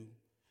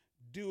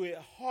do it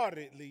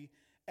heartily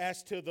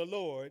as to the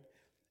Lord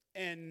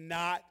and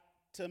not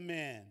to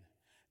men,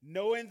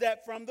 knowing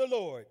that from the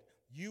Lord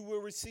you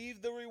will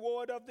receive the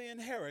reward of the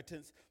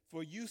inheritance,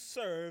 for you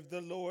serve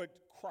the Lord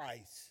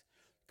Christ.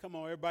 Come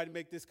on, everybody,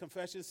 make this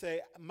confession. Say,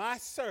 my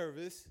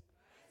service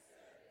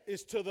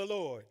is to the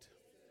Lord.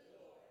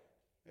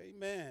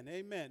 Amen.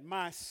 Amen.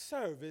 My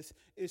service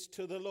is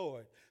to the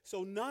Lord.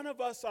 So none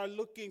of us are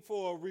looking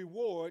for a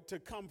reward to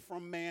come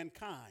from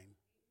mankind.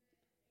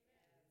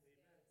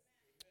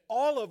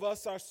 All of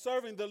us are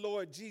serving the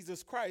Lord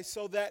Jesus Christ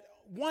so that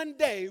one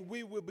day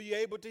we will be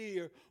able to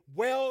hear,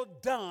 well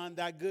done,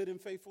 thy good and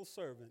faithful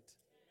servant.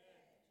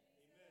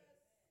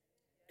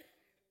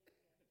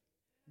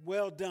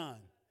 Well done.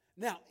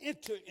 Now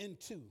enter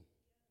into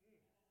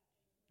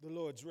the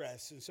Lord's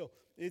rest. And so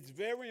it's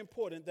very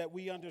important that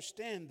we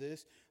understand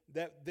this,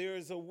 that there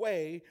is a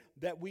way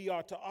that we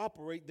are to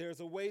operate.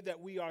 There's a way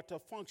that we are to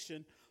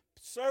function.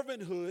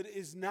 Servanthood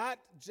is not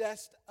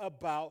just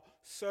about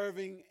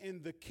serving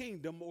in the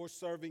kingdom or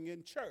serving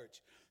in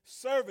church.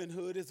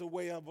 Servanthood is a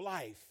way of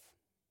life.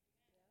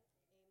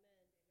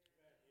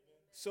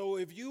 So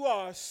if you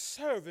are a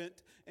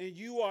servant and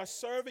you are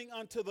serving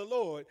unto the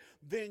Lord,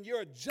 then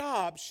your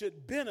job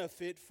should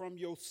benefit from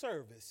your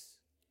service.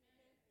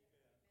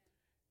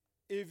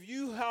 If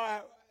you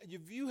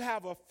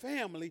have a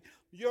family,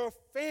 your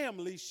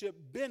family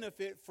should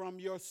benefit from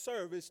your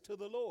service to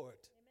the Lord.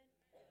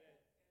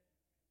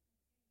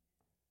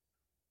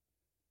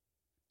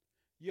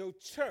 Your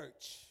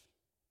church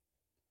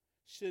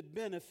should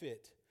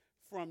benefit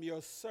from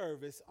your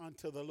service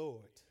unto the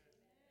Lord.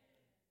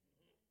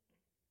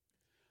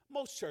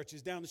 Most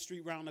churches down the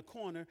street, around the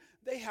corner,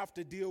 they have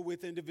to deal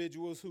with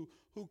individuals who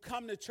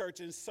come to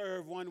church and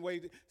serve one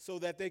way so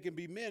that they can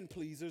be men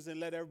pleasers and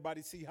let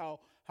everybody see how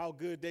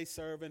good they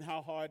serve and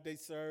how hard they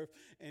serve,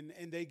 and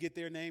they get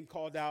their name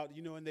called out,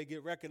 and they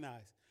get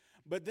recognized.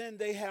 But then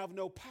they have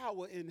no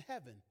power in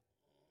heaven.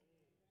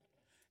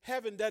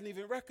 Heaven doesn't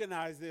even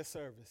recognize their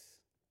service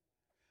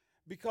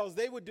because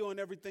they were doing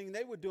everything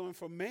they were doing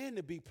for man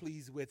to be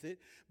pleased with it,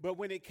 but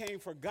when it came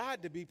for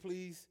God to be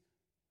pleased,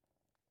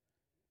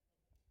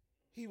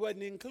 he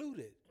wasn't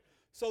included.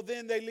 So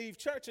then they leave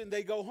church and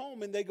they go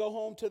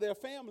home to their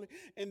family,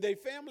 and their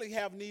family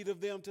have need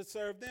of them to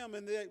serve them,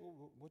 and they,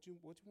 what you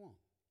want?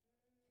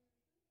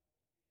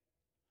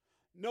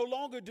 No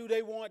longer do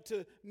they want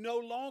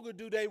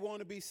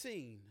to be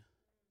seen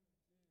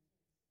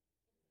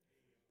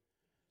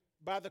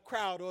by the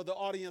crowd or the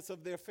audience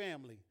of their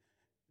family.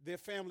 Their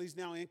family's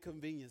now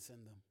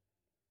inconveniencing them.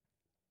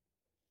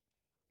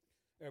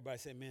 Everybody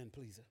say, man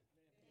pleaser.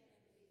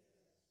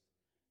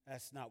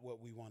 That's not what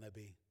we want to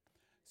be.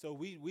 So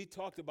we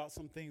talked about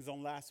some things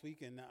on last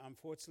week, and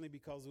unfortunately,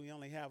 because we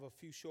only have a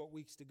few short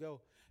weeks to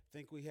go, I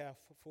think we have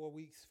 4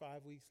 weeks,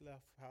 5 weeks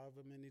left,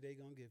 however many they're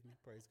going to give me.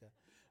 Praise God.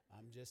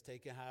 I'm just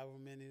taking however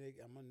many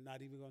I'm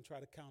not even going to try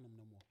to count them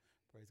no more.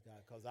 Praise God.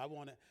 Because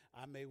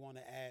I may want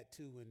to add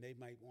to, and they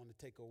might want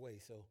to take away.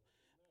 So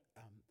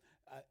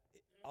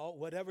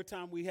whatever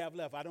time we have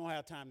left, I don't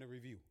have time to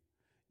review.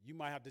 You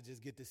might have to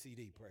just get the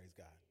CD, praise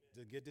God.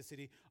 To get the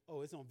CD.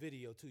 Oh, it's on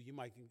video too. You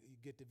might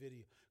get the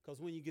video.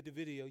 Because when you get the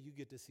video, you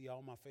get to see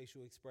all my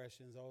facial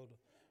expressions,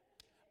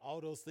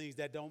 all those things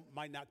that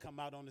might not come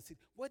out on the CD.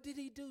 What did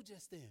he do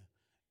just then?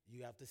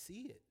 You have to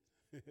see it.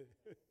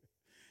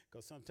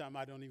 Because sometimes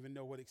I don't even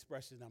know what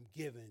expression I'm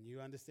giving.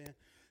 You understand?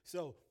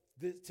 So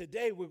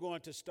today we're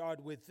going to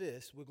start with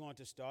this. We're going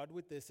to start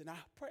with this. And I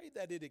pray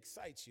that it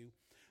excites you,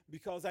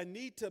 because I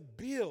need to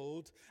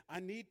build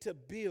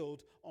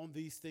on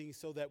these things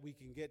so that we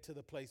can get to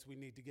the place we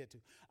need to get to.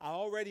 I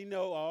already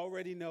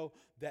know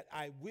that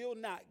I will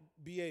not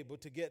be able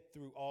to get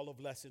through all of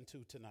lesson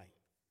 2 tonight.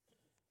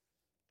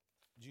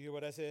 Did you hear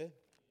what I said?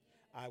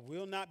 I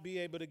will not be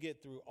able to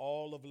get through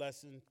all of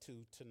lesson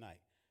 2 tonight.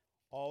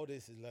 All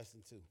this is lesson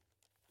 2.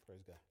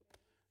 Praise God.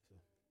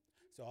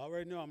 So I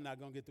already know I'm not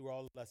going to get through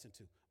all of lesson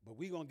 2, but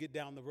we're going to get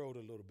down the road a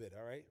little bit,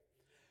 all right?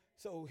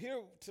 So here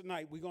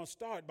tonight, we're going to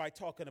start by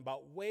talking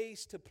about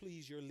ways to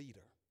please your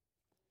leader.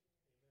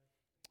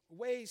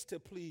 Ways to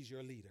please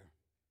your leader.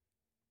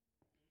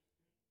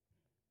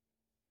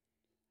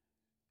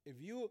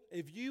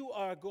 If you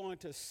are going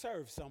to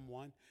serve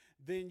someone,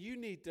 then you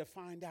need to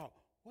find out,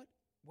 what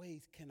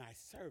ways can I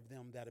serve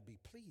them that'll be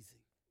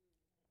pleasing?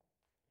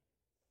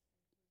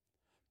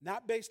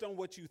 Not based on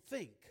what you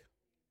think.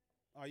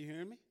 Are you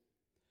hearing me?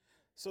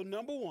 So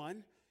number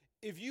one,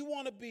 if you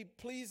want to be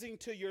pleasing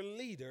to your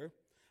leader,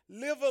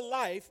 live a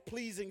life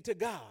pleasing to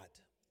God.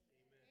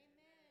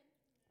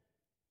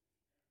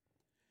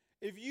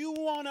 Amen. If you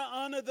want to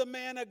honor the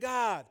man of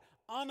God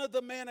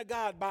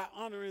by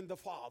honoring the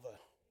Father.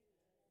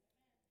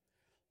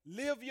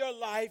 Live your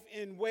life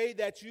in a way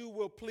that you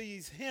will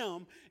please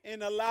him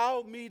and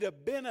allow me to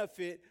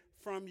benefit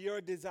from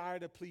your desire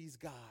to please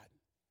God.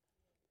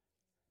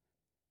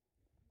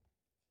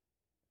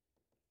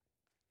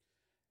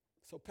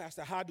 So,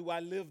 Pastor, how do I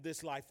live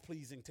this life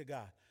pleasing to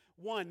God?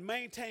 1,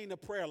 maintain a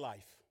prayer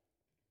life.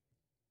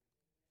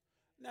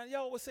 Now,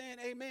 y'all were saying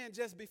amen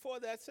just before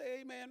that. Say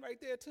amen right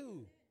there,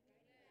 too.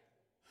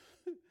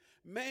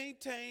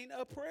 Maintain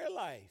a prayer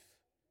life.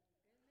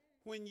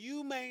 When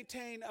you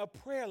maintain a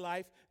prayer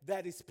life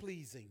that is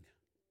pleasing.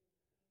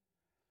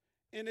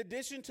 In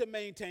addition to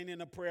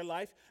maintaining a prayer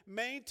life,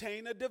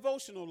 maintain a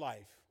devotional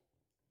life.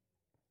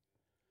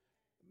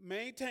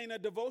 Maintain a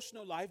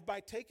devotional life by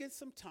taking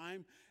some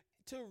time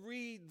to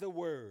read the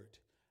word.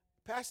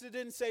 Pastor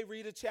didn't say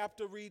read a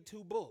chapter, read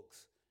 2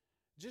 books.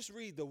 Just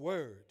read the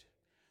word.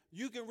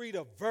 You can read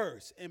a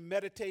verse and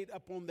meditate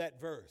upon that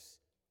verse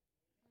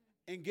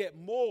and get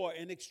more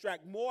and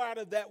extract more out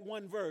of that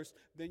one verse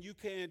than you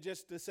can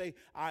just to say,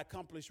 I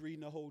accomplished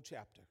reading the whole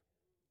chapter.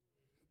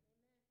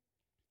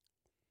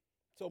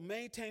 So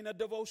maintain a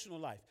devotional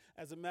life.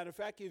 As a matter of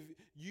fact, if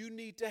you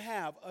need to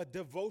have a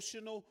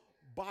devotional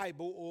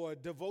Bible or a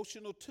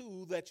devotional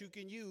tool that you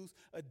can use,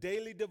 a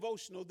daily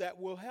devotional that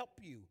will help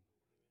you,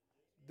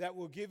 that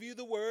will give you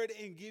the word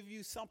and give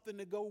you something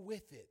to go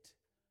with it.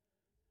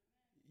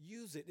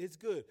 Use it. It's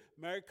good.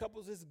 Married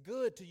couples, it's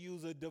good to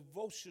use a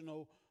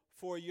devotional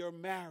for your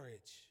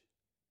marriage.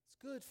 It's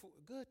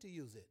good to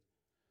use it.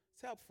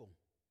 It's helpful.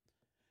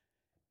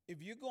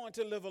 If you're going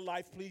to live a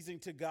life pleasing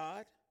to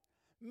God,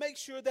 make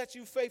sure that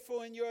you're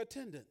faithful in your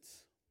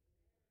attendance.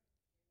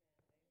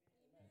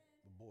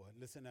 Boy,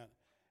 listen out.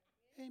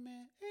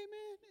 Amen,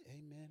 amen,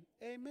 amen,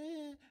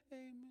 amen,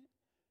 amen.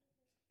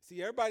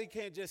 See, everybody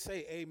can't just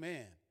say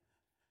amen.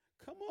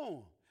 Come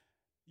on.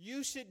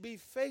 You should be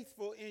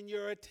faithful in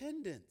your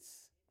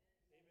attendance.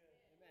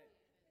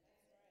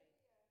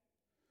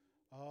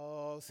 Amen.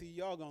 Oh, see,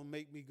 y'all going to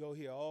make me go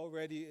here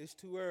already. It's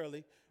too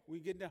early. We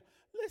get down.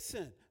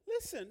 Listen,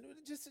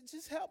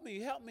 just help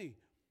me.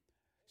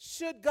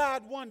 Should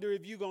God wonder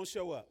if you're going to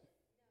show up?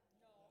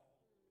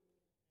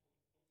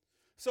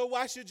 So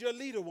why should your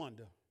leader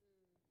wonder?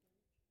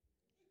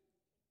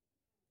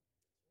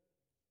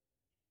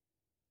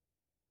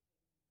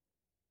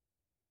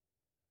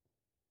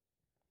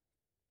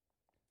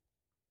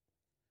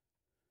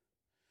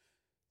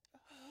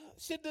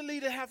 Should the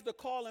leader have to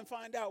call and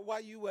find out why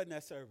you wasn't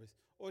at service?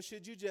 Or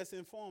should you just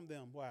inform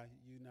them why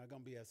you're not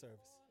going to be at service?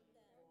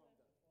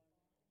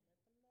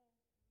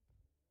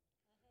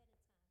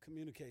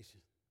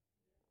 Communication.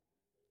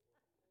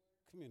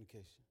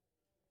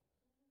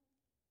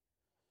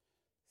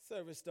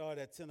 Service start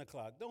at 10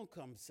 o'clock. Don't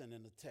come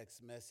sending a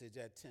text message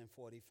at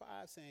 10:45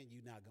 saying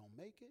you're not going to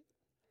make it.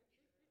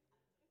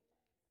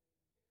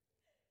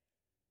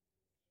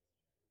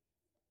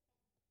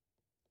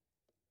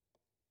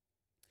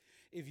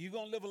 If you're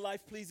going to live a life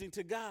pleasing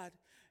to God,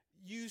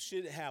 you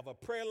should have a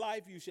prayer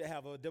life. You should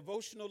have a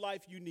devotional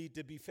life. You need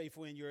to be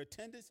faithful in your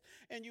attendance.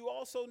 And you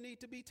also need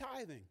to be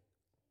tithing.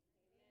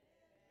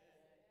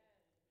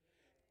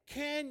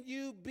 Can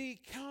you be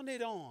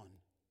counted on?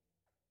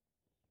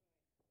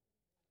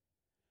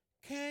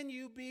 Can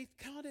you be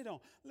counted on?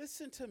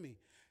 Listen to me.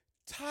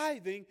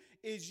 Tithing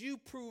is you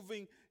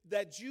proving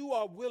that you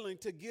are willing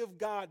to give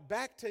God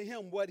back to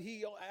him what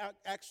he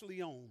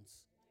actually owns.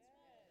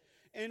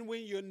 And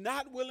when you're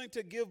not willing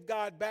to give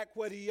God back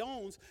what he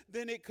owns,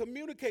 then it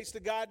communicates to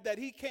God that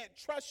he can't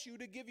trust you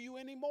to give you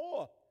any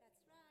more.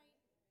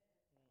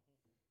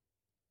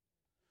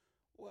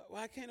 That's right.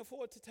 Well, I can't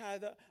afford to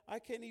tithe. I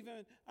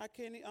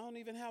don't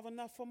even have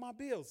enough for my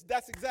bills.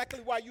 That's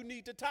exactly why you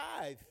need to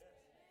tithe.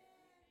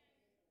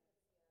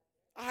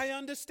 I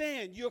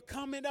understand you're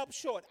coming up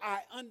short.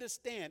 I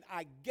understand.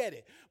 I get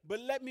it.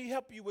 But let me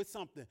help you with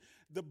something.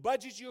 The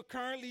budget you're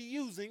currently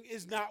using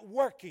is not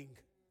working.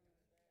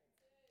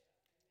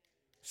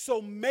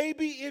 So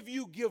maybe if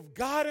you give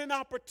God an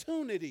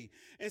opportunity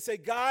and say,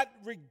 God,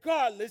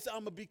 regardless,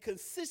 I'm going to be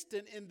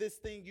consistent in this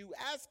thing you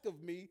ask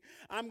of me.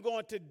 I'm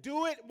going to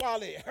do it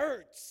while it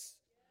hurts.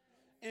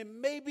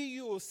 And maybe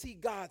you will see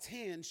God's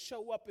hand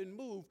show up and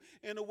move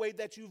in a way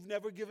that you've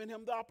never given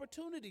him the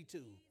opportunity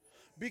to.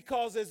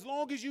 Because as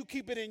long as you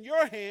keep it in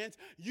your hands,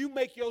 you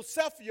make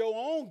yourself your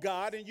own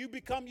God and you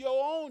become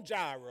your own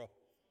Jireh.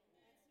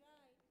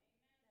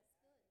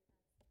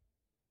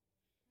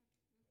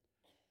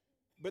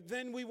 But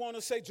then we want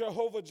to say,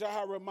 Jehovah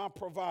Jireh, my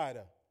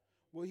provider.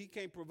 Well, he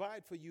can't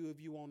provide for you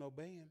if you won't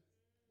obey him.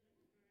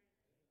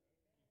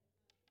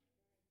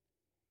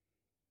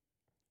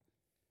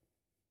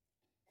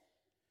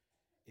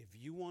 If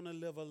you want to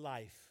live a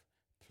life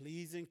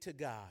pleasing to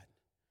God,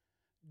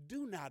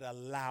 do not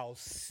allow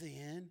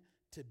sin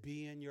to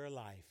be in your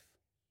life.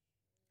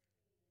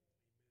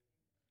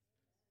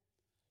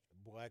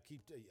 Boy,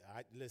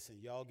 listen,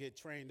 y'all get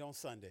trained on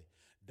Sunday.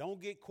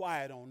 Don't get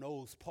quiet on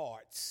those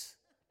parts.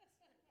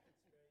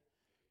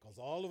 Because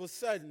all of a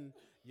sudden,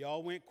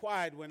 y'all went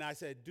quiet when I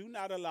said, do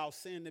not allow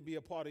sin to be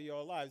a part of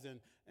your lives. And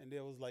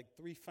there was like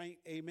 3 faint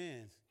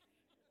amens.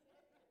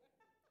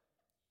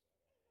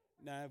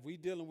 Now, if we're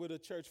dealing with a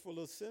church full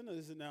of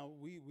sinners, now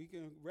we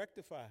can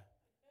rectify.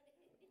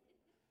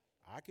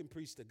 I can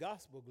preach the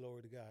gospel,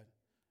 glory to God.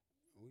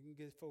 We can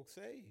get folks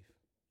saved.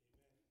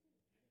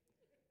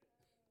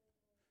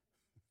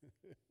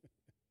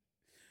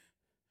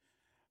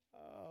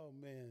 Oh,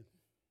 man.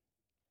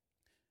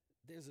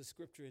 There's a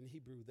scripture in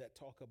Hebrew that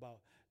talk about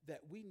that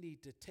we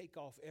need to take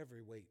off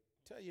every weight.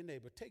 Tell your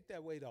neighbor, take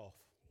that weight off.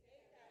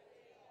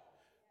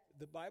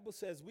 The Bible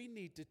says we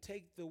need to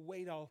take the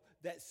weight off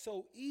that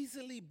so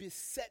easily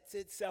besets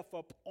itself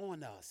up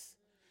on us.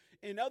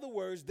 In other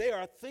words, there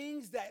are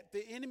things that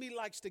the enemy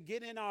likes to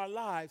get in our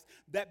lives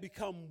that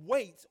become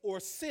weights or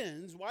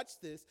sins. Watch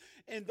this.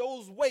 And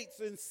those weights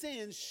and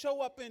sins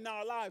show up in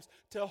our lives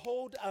to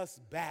hold us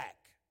back.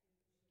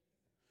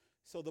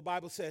 So the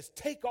Bible says,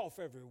 take off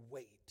every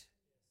weight.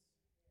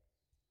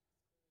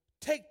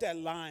 Take that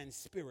lying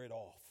spirit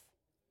off.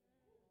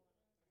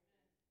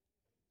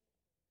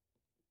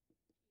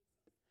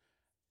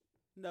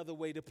 Another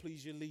way to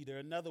please your leader.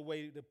 Another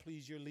way to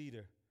please your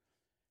leader.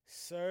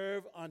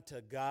 Serve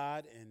unto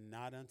God and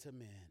not unto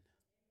men.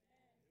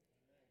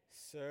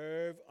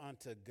 Serve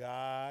unto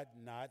God,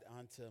 not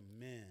unto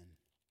men.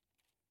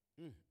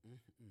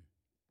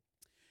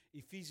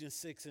 Ephesians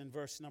 6 and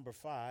verse number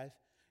 5.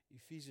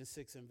 Ephesians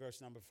 6 and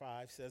verse number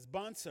 5 says,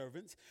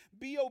 bondservants,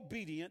 be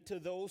obedient to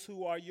those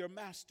who are your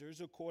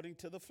masters according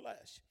to the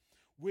flesh,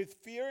 with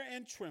fear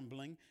and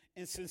trembling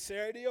and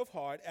sincerity of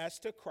heart as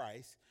to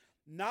Christ,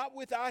 not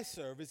with eye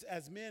service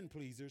as men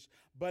pleasers,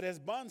 but as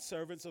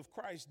bondservants of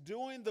Christ,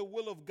 doing the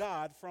will of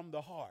God from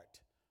the heart.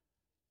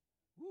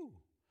 Woo.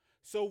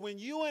 So when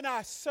you and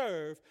I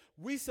serve,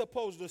 we're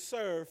supposed to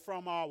serve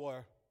from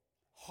our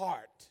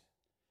heart.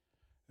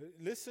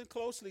 Listen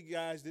closely,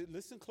 guys.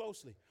 Listen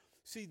closely.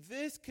 See,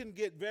 this can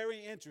get very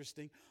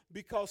interesting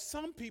because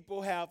some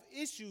people have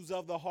issues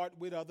of the heart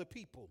with other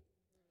people.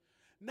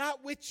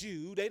 Not with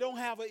you. They don't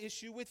have an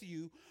issue with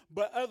you,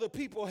 but other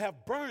people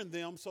have burned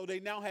them, so they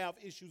now have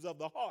issues of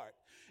the heart.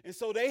 And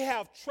so they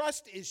have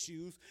trust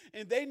issues,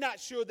 and they're not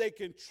sure they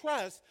can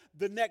trust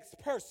the next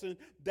person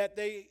that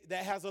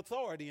has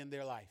authority in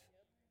their life.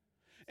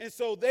 And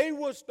so they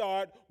will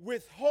start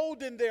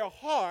withholding their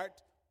heart,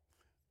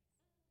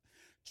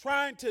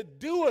 trying to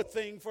do a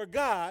thing for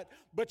God,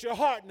 but your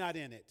heart not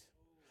in it.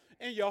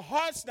 And your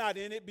heart's not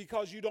in it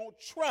because you don't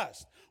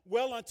trust.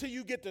 Well, until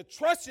you get the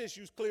trust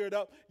issues cleared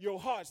up, your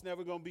heart's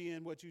never going to be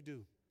in what you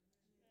do.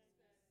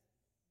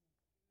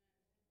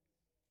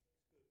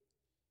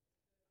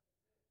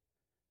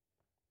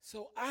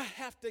 So I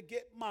have to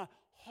get my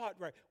heart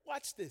right.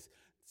 Watch this.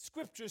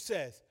 Scripture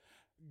says,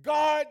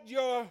 guard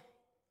your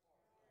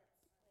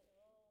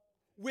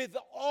with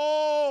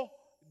all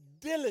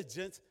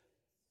diligence.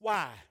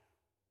 Why?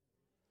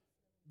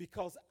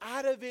 Because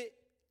out of it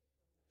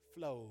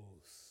flows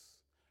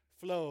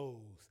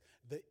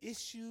the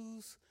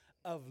issues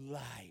of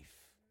life.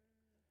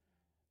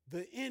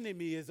 The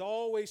enemy is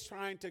always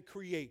trying to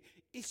create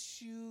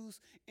issues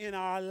in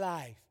our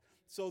life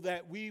so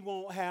that we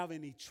won't have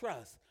any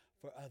trust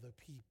for other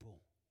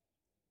people.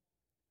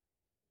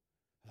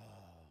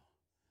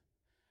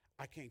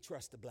 I can't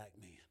trust the black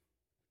man.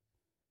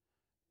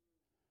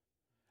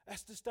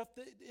 That's the stuff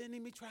that the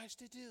enemy tries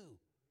to do.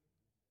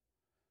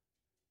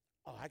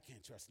 Oh, I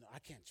can't trust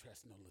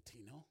no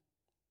Latino.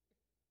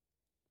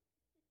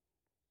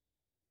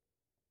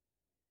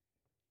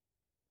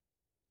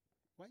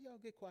 Why y'all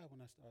get quiet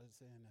when I started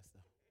saying that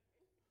stuff?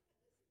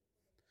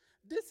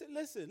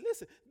 Listen.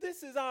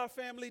 This is our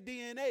family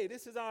DNA.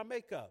 This is our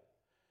makeup.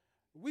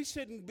 We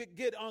shouldn't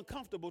get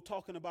uncomfortable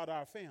talking about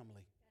our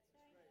family.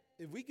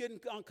 If we get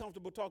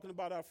uncomfortable talking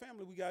about our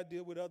family, we got to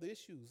deal with other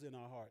issues in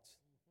our hearts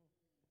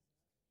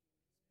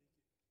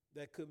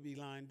that could be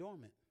lying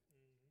dormant.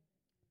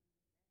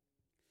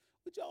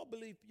 Would y'all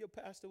believe your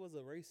pastor was a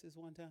racist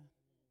one time?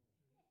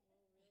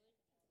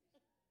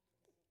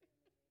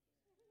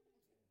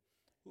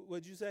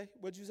 What'd you say?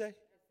 It's that Alabama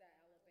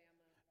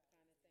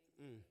kind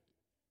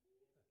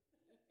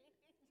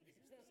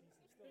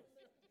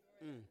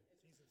of thing.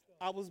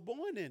 I was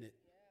born in it.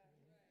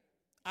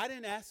 I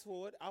didn't ask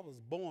for it. I was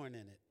born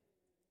in it.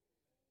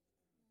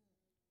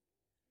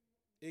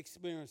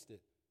 Experienced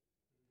it.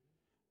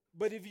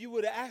 But if you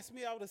would have asked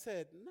me, I would have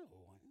said, no,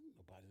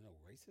 nobody no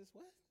racist.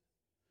 What?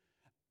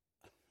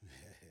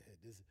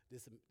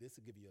 This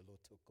will give you a little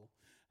tickle.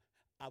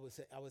 I would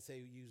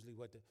say usually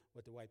what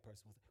the white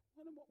person would say.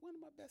 One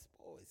of my best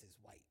boys is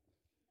white.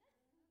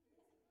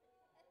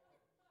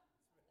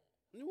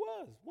 It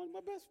was one of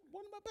my best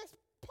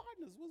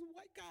partners was a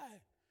white guy.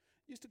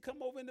 Used to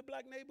come over in the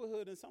black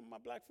neighborhood, and some of my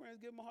black friends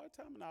give him a hard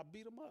time, and I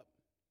beat him up.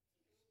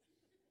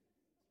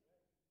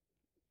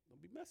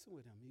 Don't be messing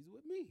with him. He's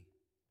with me.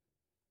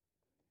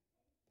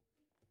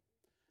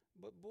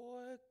 But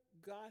boy,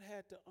 God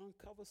had to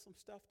uncover some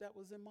stuff that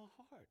was in my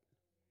heart.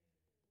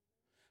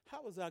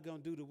 How was I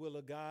going to do the will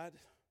of God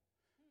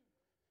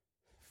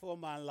for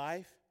my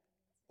life?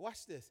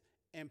 Watch this.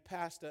 And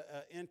pastor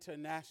an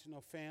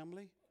international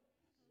family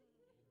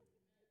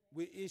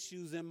with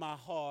issues in my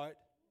heart.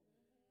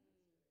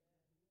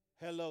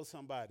 Hello,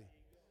 somebody.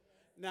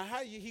 Now, how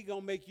he going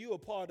to make you a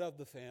part of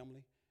the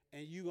family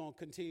and you going to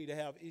continue to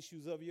have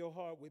issues of your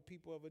heart with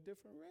people of a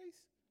different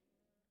race?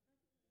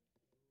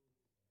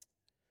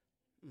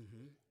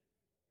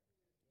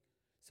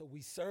 So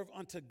we serve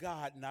unto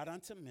God, not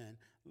unto men.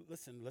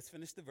 Listen, let's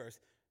finish the verse.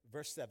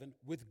 Verse 7,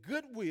 with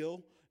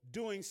goodwill,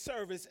 doing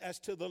service as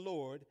to the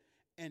Lord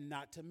and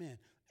not to men.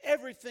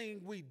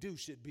 Everything we do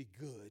should be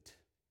good.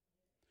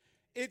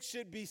 It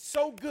should be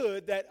so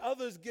good that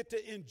others get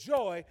to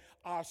enjoy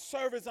our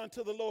service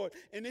unto the Lord.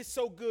 And it's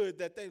so good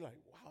that they're like,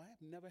 wow,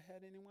 I've never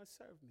had anyone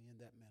serve me in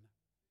that manner.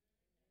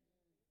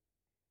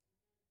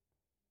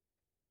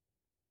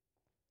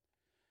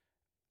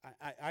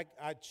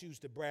 I choose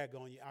to brag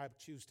on you. I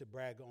choose to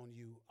brag on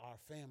you, our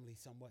family,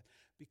 somewhat,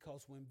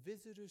 because when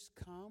visitors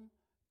come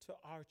to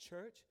our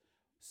church,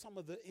 some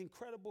of the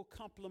incredible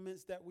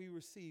compliments that we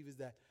receive is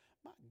that,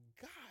 my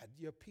God,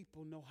 your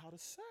people know how to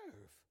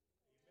serve.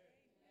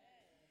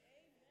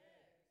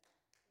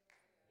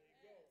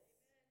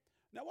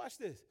 Now watch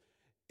this.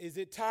 Is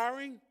it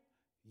tiring?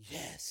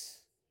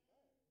 Yes.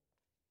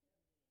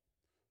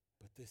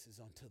 But this is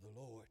unto the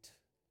Lord.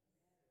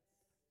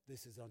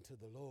 This is unto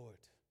the Lord.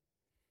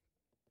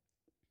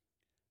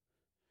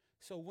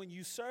 So when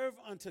you serve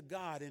unto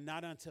God and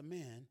not unto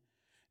men,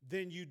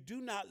 then you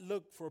do not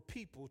look for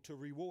people to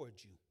reward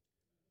you.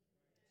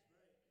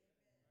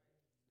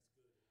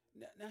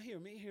 Now hear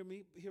me,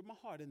 hear my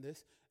heart in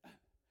this.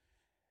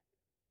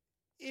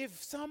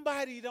 If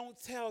somebody don't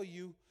tell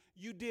you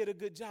you did a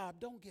good job,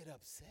 don't get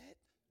upset.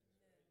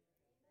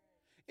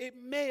 It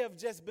may have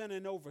just been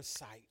an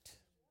oversight.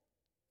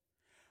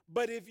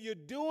 But if you're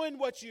doing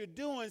what you're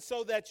doing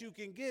so that you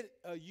can get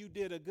you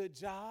did a good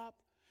job,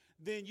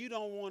 then you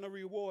don't want a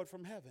reward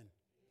from heaven.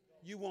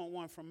 You want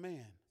one from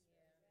man.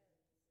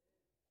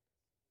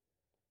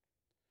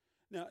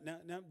 Now,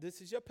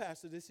 this is your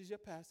pastor. This is your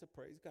pastor.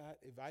 Praise God.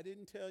 If I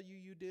didn't tell you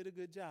you did a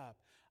good job,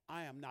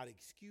 I am not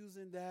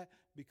excusing that,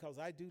 because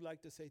I do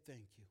like to say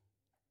thank you.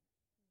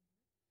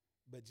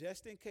 But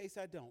just in case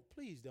I don't,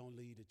 please don't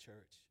leave the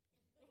church.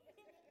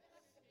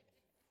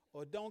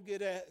 Or don't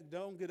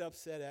get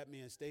upset at me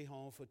and stay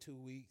home for 2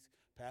 weeks.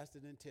 Pastor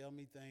didn't tell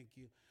me thank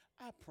you.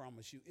 I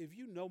promise you, if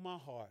you know my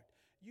heart,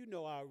 you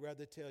know I'd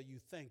rather tell you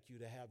thank you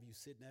to have you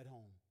sitting at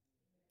home.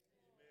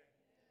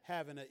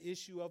 Having an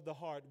issue of the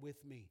heart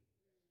with me.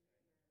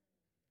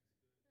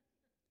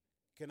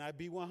 Can I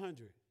be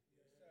 100?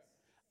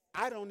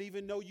 I don't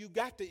even know you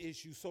got the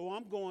issue, so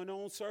I'm going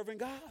on serving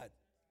God.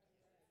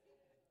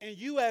 And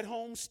you at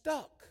home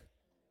stuck.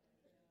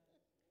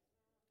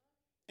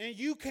 And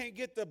you can't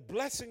get the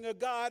blessing of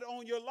God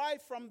on your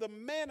life from the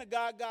man of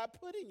God God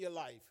put in your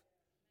life.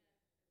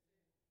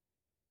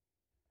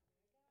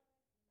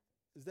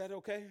 Is that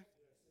okay?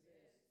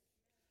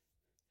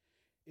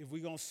 If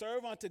we're going to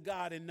serve unto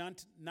God and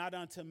not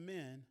unto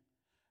men,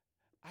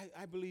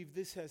 I believe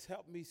this has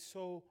helped me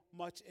so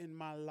much in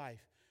my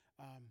life.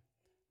 I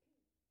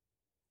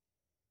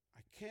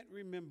can't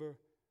remember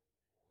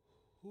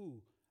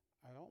who.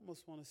 I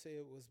almost want to say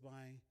it was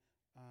my,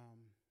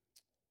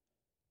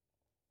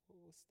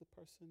 what's the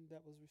person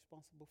that was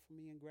responsible for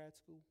me in grad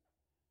school?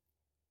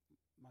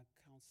 My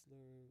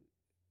counselor,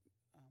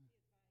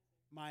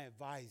 my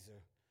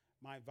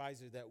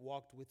advisor that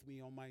walked with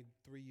me on my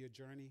 3-year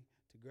journey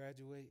to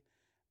graduate.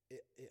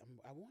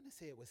 I want to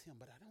say it was him,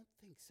 but I don't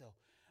think so.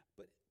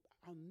 But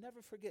I'll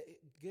never forget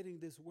getting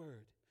this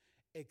word.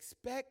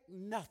 Expect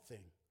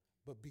nothing,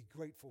 but be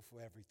grateful for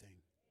everything.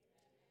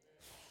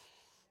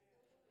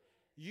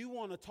 You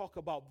want to talk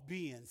about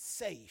being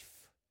safe.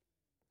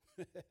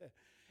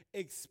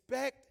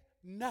 Expect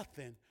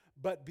nothing,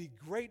 but be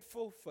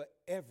grateful for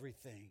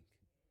everything.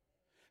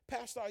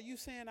 Pastor, are you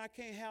saying I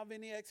can't have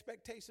any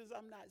expectations?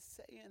 I'm not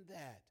saying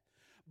that.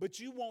 But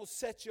you won't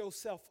set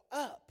yourself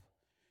up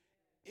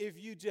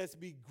if you just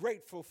be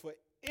grateful for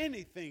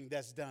anything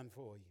that's done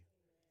for you.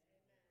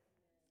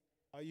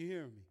 Are you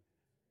hearing me?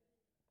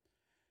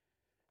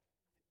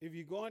 If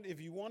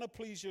you want to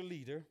please your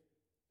leader,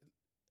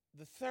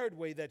 the third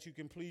way that you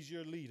can please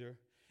your leader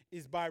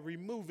is by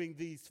removing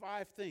these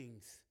 5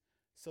 things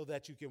so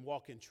that you can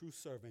walk in true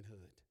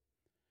servanthood.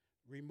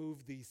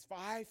 Remove these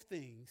 5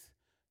 things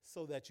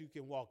so that you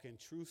can walk in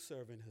true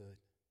servanthood.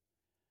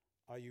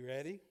 Are you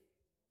ready?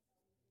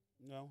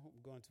 No,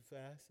 I'm going too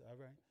fast. All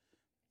right.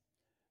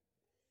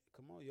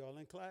 Come on, y'all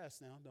in class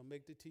now. Don't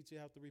make the teacher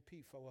have to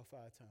repeat 4 or 5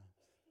 times.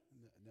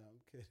 No, I'm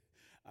kidding.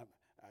 I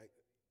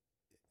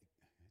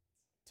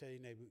tell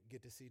your neighbor,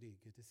 get the CD.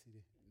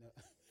 No.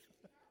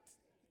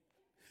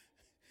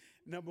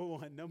 Number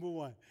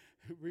one,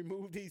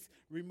 remove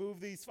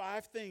these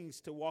 5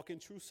 things to walk in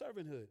true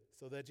servanthood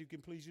so that you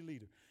can please your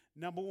leader.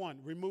 Number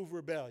 1, remove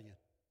rebellion.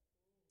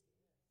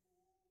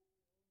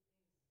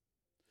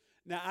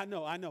 Now, I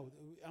know.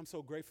 I'm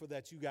so grateful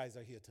that you guys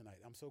are here tonight.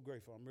 I'm so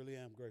grateful. I really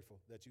am grateful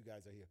that you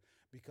guys are here,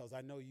 because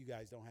I know you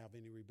guys don't have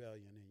any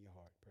rebellion in your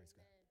heart. Praise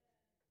God.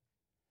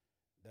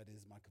 That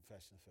is my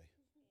confession of faith.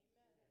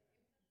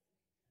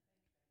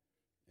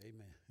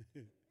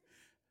 Amen.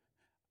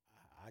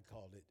 I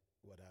called it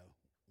what I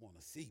want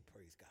to see,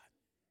 praise God.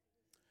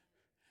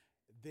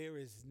 There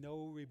is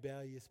no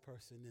rebellious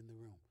person in the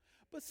room.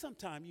 But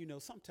sometimes,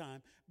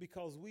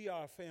 because we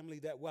are a family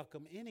that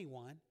welcome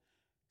anyone,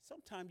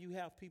 sometimes you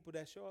have people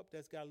that show up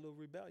that's got a little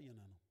rebellion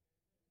on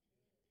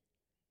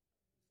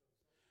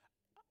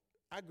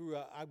them.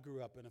 I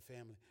grew up in a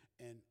family,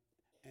 and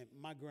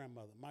my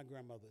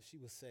grandmother, she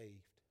was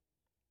saved.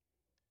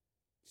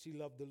 She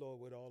loved the Lord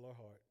with all her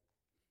heart.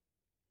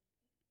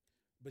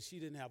 But she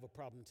didn't have a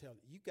problem telling,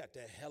 you got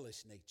that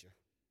hellish nature.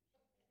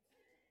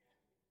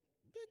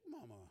 Big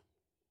mama,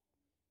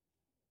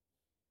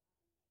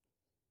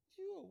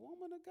 you a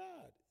woman of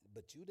God,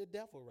 but you the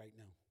devil right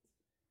now.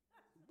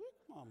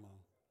 Big mama.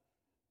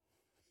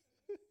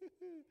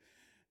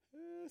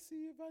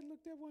 See, if I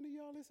looked at one of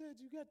y'all and said,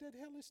 you got that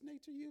hellish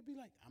nature, you'd be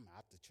like, I'm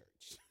out the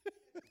church.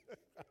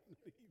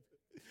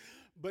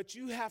 But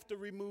you have to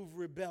remove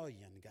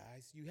rebellion,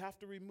 guys. You have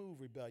to remove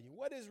rebellion.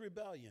 What is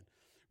rebellion?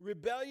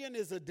 Rebellion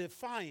is a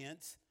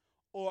defiance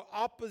or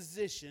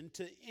opposition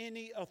to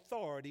any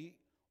authority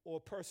or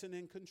person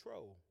in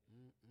control.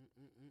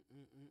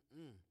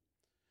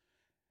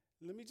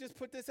 Let me just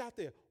put this out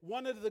there.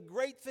 One of the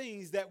great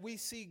things that we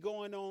see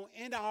going on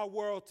in our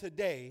world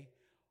today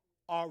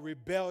are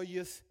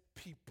rebellious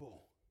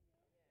people.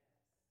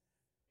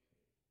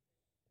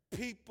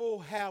 People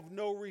have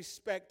no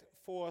respect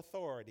for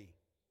authority.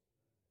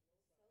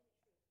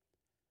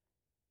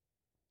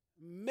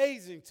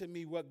 Amazing to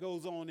me what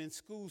goes on in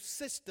school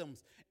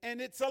systems,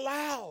 and it's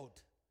allowed.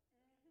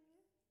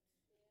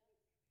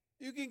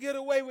 You can get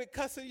away with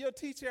cussing your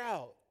teacher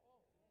out.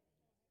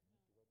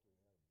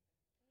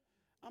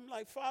 I'm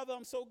like, Father,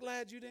 I'm so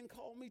glad you didn't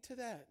call me to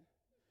that.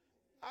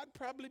 I'd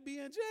probably be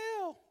in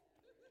jail.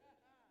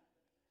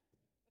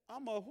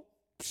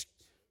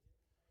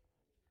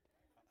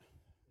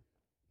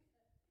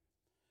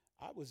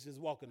 I was just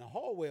walking the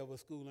hallway of a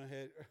school and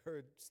had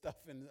heard stuff,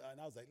 and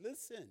I was like,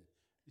 listen,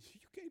 you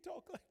can't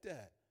talk like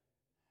that.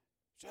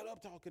 Shut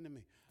up talking to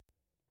me.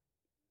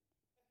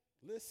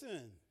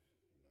 Listen,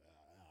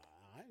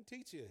 I didn't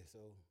teach you, so.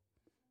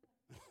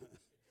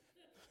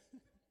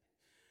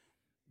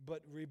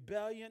 But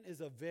rebellion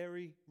is a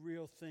very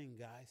real thing,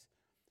 guys.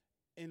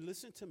 And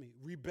listen to me.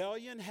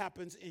 Rebellion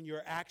happens in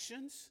your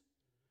actions.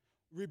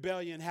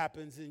 Rebellion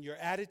happens in your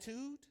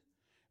attitude.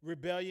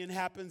 Rebellion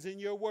happens in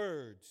your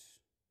words.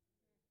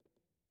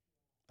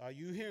 Are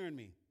you hearing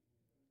me?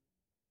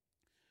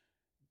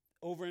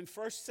 Over in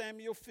 1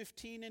 Samuel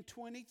 15 and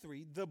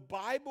 23, the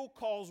Bible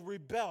calls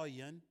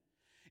rebellion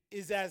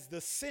is as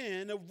the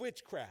sin of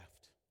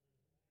witchcraft.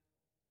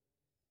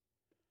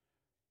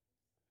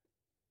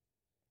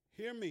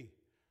 Hear me.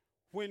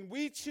 When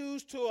we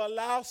choose to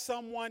allow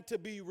someone to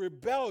be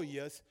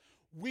rebellious,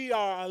 we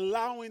are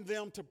allowing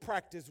them to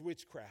practice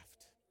witchcraft.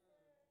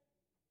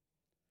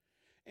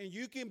 And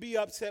you can be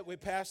upset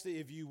with Pastor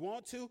if you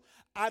want to.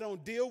 I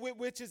don't deal with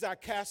witches, I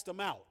cast them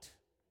out.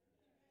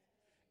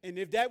 And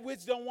if that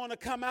witch don't want to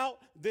come out,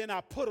 then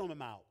I put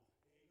them out.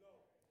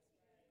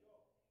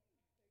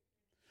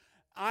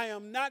 I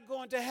am not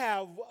going to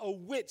have a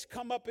witch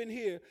come up in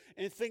here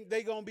and think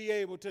they're going to be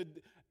able to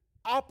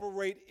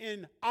operate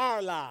in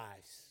our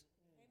lives.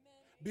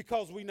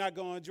 Because we're not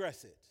going to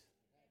address it.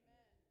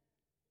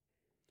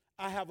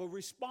 I have a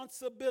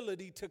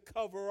responsibility to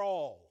cover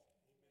all.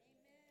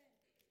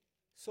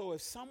 So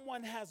if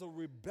someone has a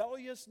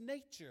rebellious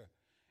nature,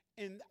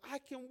 and I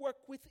can work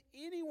with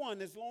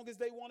anyone as long as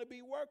they want to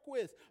be worked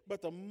with.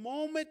 But the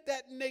moment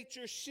that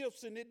nature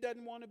shifts and it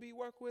doesn't want to be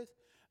worked with,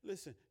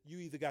 listen, you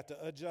either got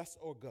to adjust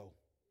or go.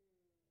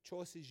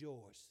 Choice is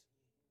yours.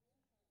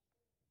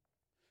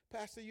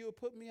 Pastor, you'll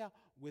put me out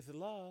with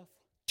love.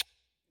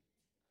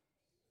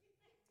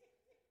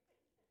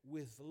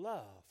 With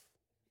love.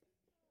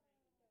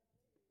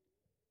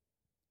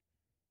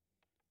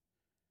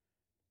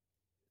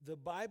 The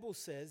Bible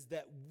says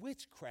that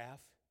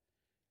witchcraft,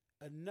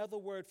 another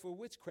word for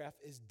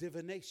witchcraft is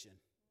divination.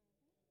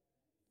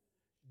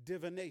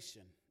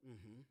 Divination.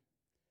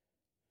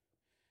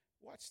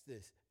 Watch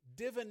this.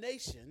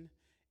 Divination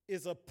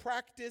is a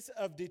practice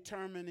of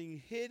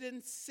determining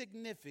hidden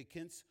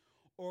significance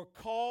or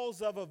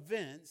cause of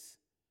events,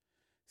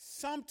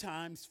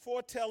 sometimes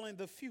foretelling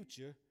the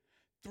future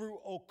through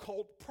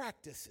occult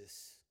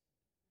practices.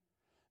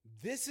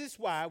 This is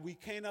why we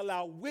can't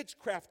allow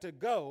witchcraft to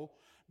go,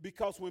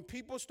 because when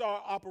people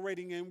start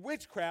operating in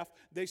witchcraft,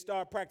 they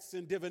start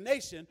practicing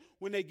divination.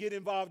 When they get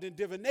involved in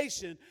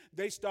divination,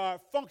 they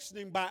start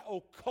functioning by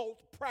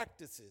occult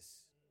practices.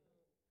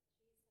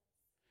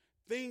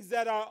 Things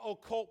that are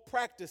occult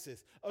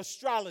practices: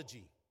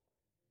 astrology,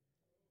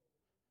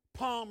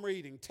 palm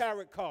reading,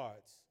 tarot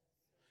cards,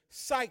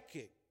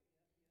 psychic.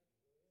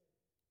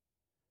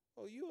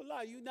 Oh, you a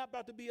lie. You're not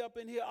about to be up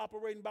in here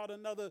operating by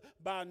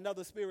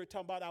another spirit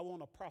talking about, I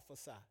want to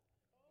prophesy.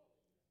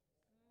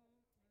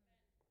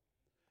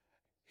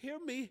 Hear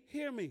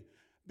me.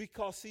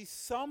 Because see,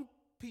 some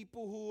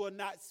people who are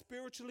not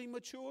spiritually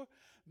mature,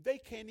 they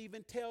can't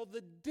even tell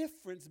the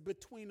difference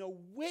between a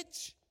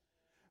witch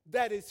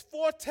that is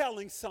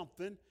foretelling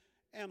something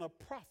and a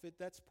prophet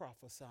that's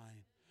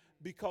prophesying,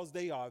 because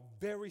they are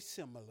very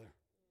similar.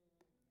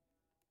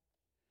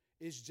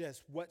 It's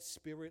just what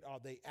spirit are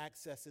they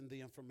accessing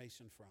the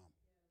information from?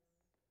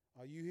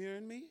 Are you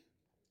hearing me?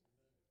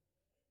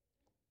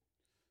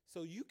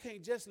 So you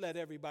can't just let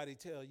everybody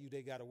tell you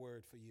they got a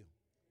word for you.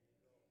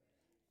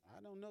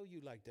 I don't know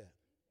you like that.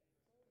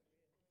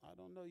 I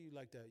don't know you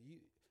like that. You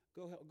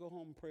go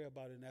home and pray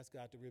about it and ask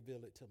God to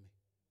reveal it to me.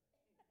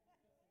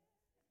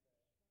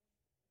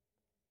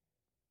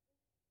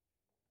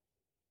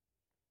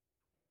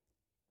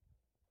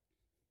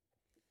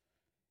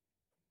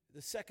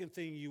 The second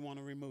thing you want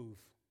to remove,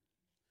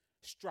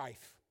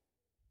 strife.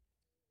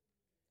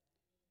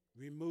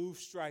 Remove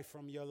strife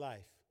from your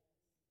life.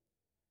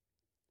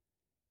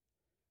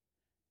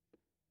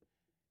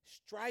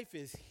 Strife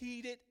is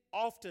heated,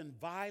 often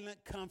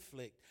violent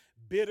conflict,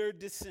 bitter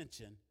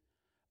dissension,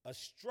 a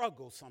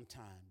struggle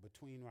sometime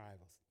between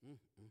rivals.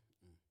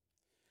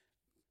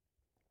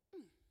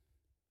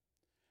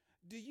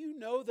 Do you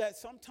know that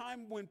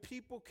sometime when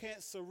people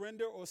can't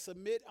surrender or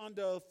submit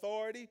under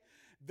authority,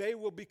 they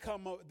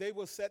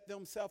will set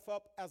themselves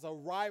up as a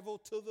rival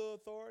to the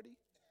authority?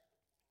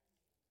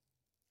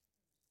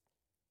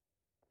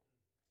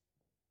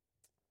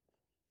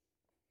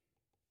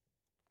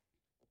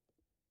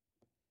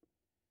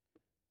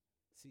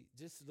 See,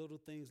 just little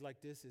things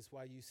like this is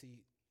why you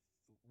see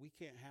we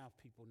can't have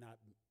people not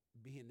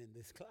being in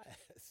this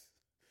class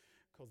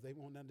because they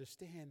won't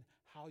understand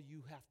how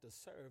you have to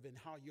serve and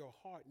how your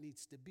heart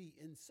needs to be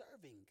in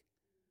serving.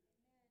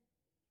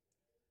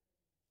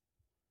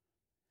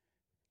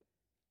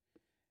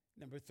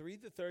 Number 3,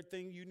 the third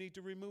thing you need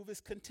to remove is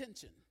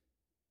contention.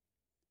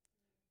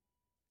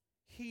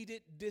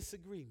 Heated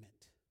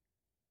disagreement.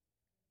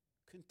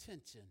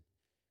 Contention.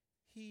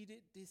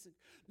 Heated disagreement.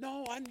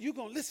 No, you're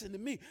going to listen to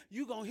me.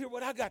 You're going to hear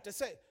what I got to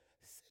say.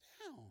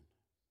 Sit down.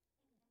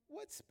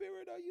 What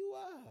spirit are you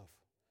of?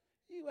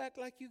 You act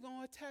like you're going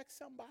to attack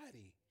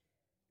somebody.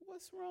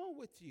 What's wrong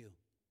with you?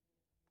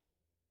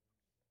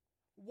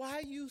 Why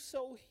are you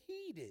so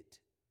heated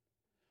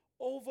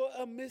over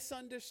a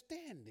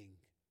misunderstanding?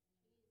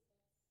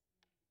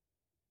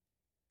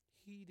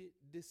 Heated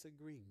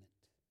disagreement,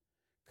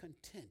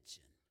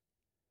 contention,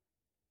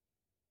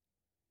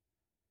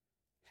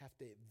 have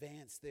to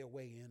advance their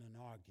way in an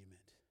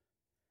argument.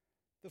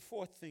 The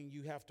fourth thing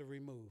you have to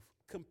remove,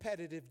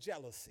 competitive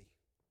jealousy.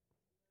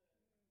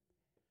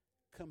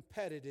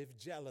 Competitive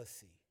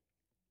jealousy.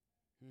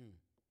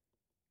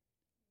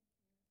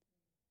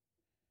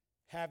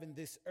 Having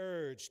this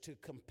urge to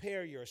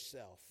compare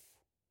yourself,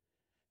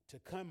 to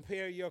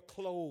compare your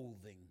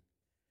clothing,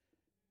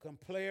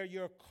 compare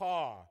your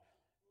car,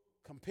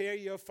 compare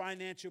your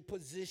financial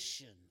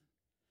position,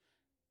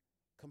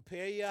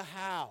 compare your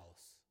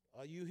house.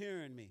 Are you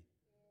hearing me?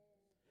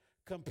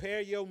 Compare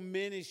your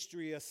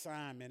ministry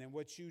assignment and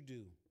what you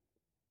do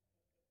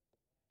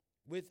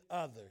with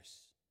others.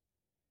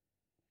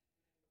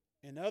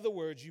 In other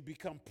words, you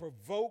become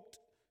provoked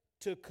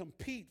to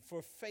compete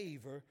for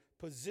favor,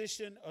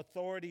 position,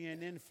 authority,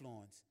 and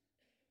influence.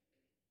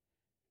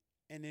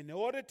 And in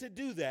order to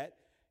do that,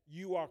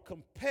 you are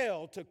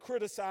compelled to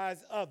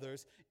criticize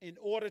others in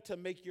order to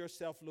make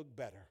yourself look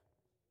better.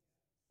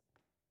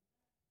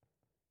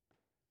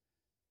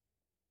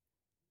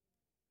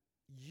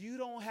 You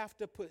don't have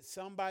to put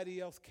somebody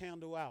else's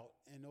candle out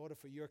in order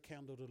for your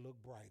candle to look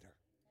brighter.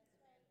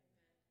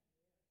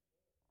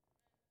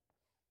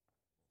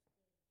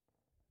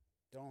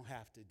 Don't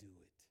have to do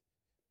it.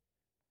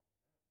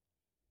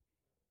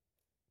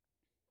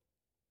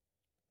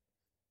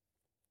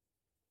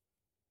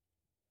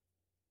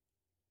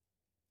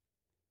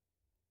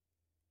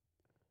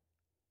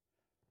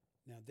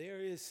 Now, there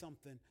is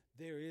something,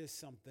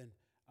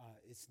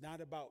 it's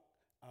not about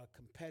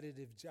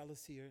competitive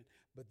jealousy,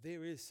 but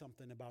there is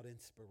something about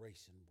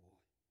inspiration, boy.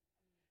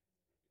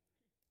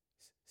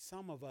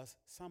 Some of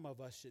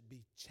us should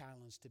be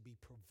challenged to be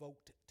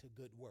provoked to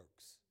good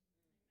works.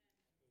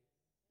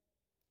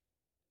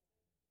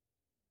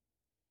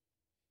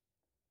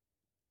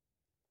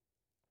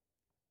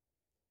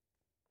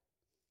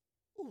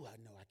 Ooh, I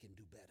know I can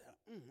do better.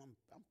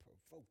 I'm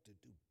provoked to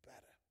do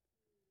better.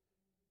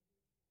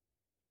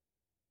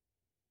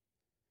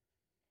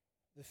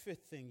 The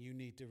fifth thing you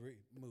need to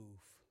remove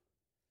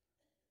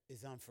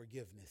is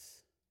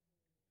unforgiveness.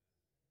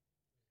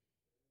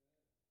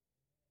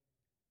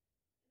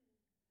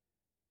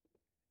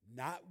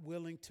 Not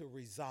willing to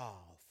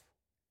resolve.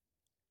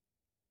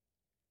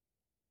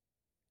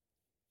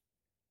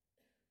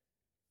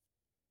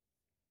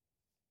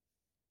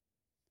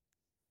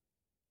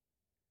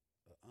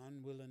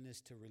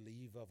 Unwillingness to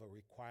relieve of a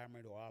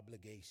requirement or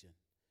obligation,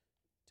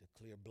 to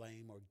clear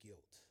blame or guilt.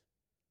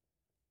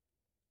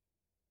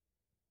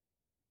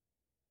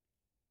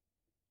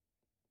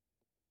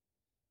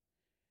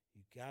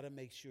 You got to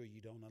make sure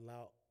you don't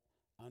allow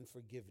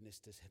unforgiveness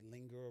to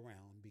linger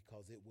around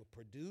because it will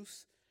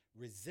produce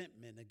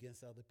resentment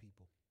against other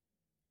people.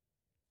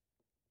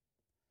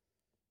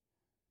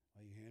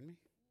 Are you hearing me?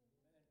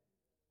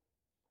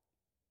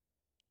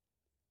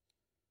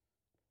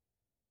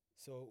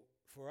 So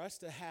for us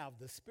to have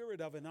the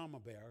spirit of an armor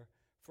bearer,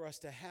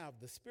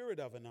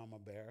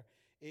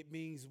 it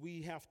means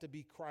we have to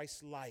be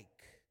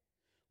Christ-like.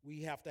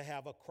 We have to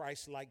have a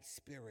Christ-like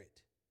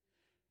spirit,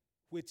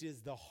 which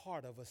is the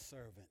heart of a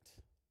servant.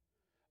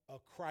 A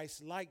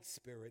Christ-like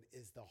spirit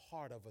is the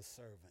heart of a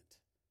servant.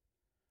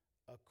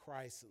 A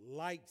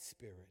Christ-like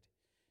spirit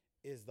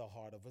is the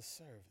heart of a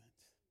servant.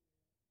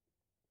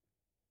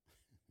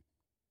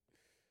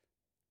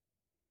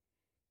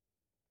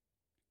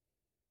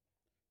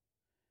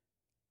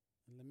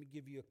 And let me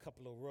give you a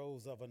couple of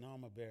roles of an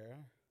armor bearer.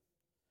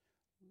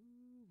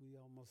 Ooh. We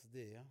almost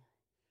there.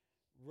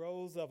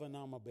 Roles of an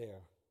armor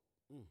bearer.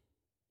 Mm.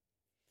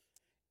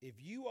 If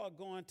you are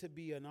going to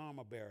be an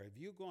armor bearer, if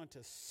you're going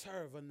to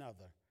serve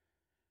another,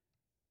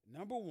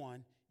 number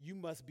one, you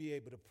must be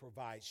able to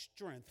provide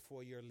strength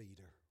for your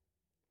leader.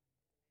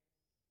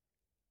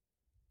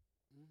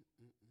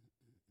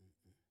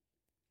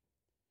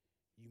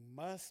 You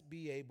must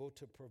be able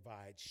to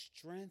provide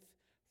strength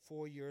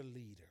for your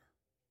leader.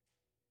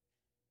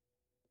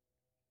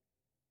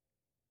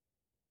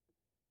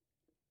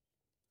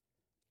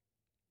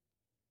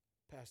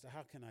 Pastor,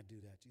 how can I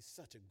do that? It's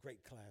such a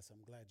great class.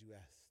 I'm glad you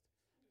asked.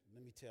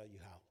 Let me tell you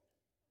how.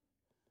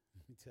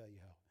 Let me tell you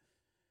how.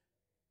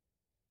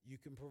 You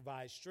can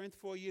provide strength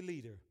for your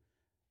leader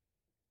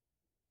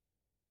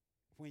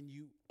when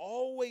you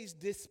always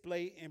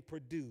display and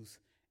produce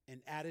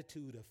an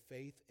attitude of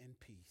faith and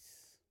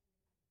peace.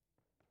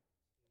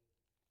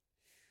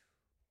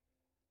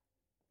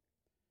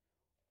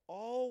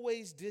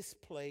 Always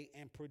display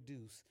and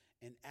produce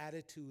an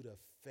attitude of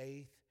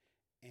faith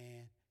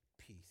and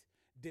peace.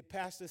 Did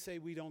Pastor say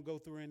we don't go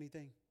through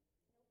anything?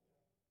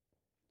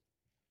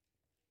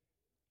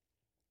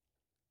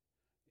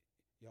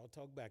 Y'all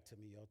talk back to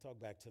me. Y'all talk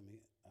back to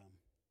me.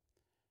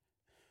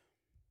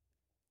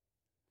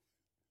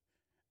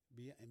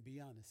 Be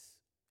honest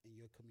in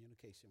your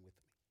communication with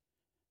me.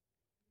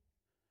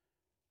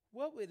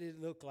 What would it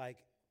look like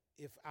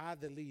if I,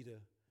 the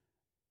leader,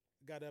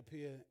 got up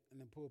here in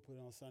the pulpit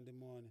on Sunday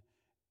morning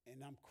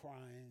and I'm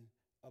crying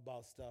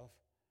about stuff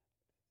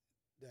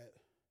that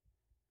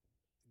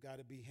got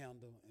to be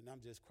handled and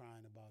I'm just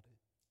crying about it?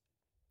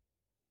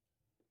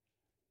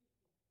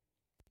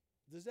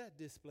 Does that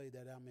display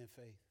that I'm in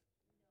faith?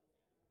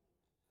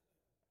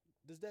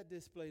 Does that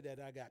display that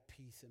I got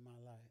peace in my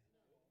life?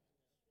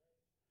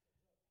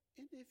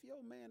 And if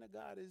your man of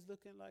God is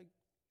looking like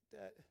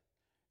that,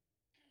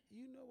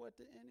 you know what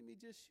the enemy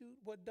just shoot,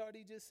 what dart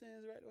he just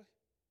sends right away?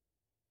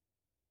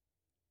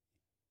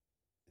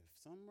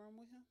 If something wrong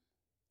with him,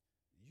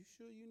 you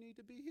sure you need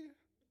to be here?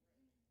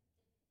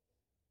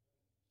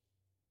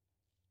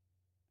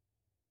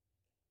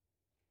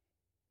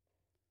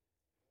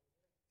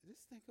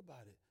 Just think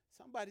about it.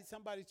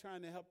 Somebody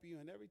trying to help you,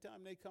 and every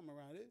time they come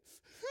around, it.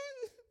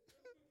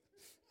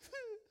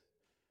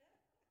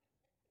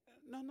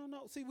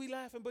 No. See, we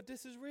laughing, but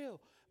this is real.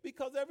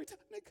 Because every time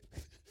they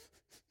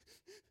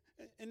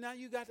and now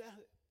you got to,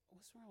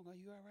 what's wrong? Are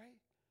you all right?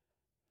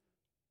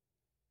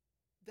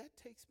 That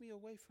takes me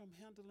away from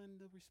handling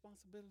the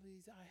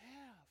responsibilities I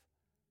have.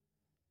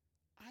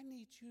 I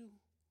need you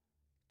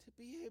to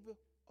be able,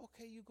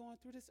 okay, you're going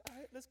through this. All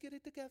right, let's get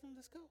it together and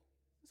let's go.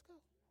 Let's go.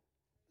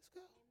 Let's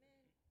go.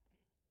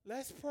 Amen.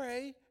 Let's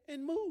pray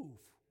and move.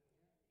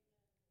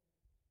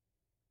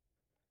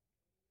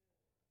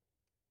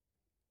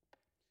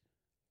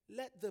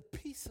 Let the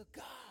peace of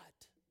God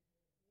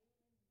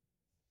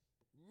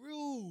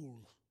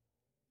rule.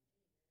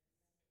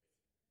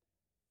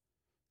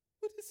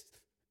 But this is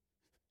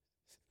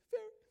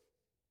very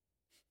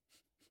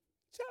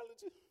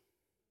challenging.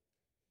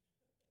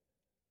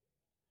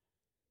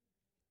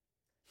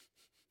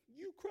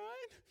 You crying?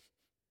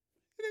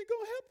 It ain't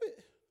gonna help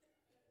it.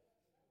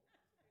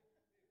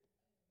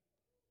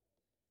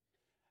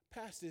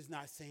 Pastor's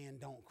not saying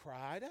don't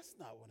cry. That's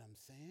not what I'm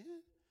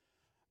saying.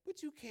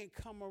 But you can't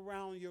come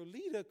around your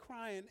leader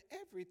crying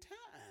every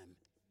time.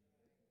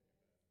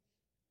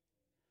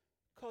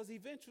 Because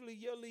eventually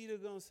your leader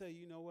going to say,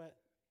 you know what?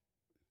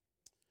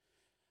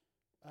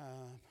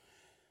 I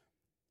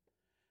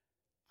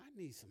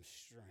need some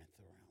strength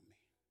around me.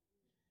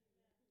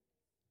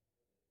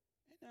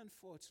 And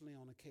unfortunately,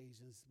 on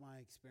occasions, my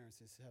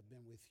experiences have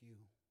been with you.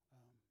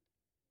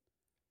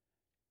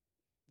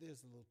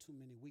 There's a little too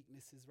many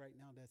weaknesses right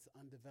now that's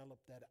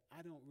undeveloped that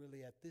I don't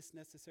really at this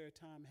necessary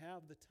time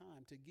have the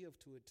time to give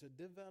to it to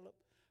develop.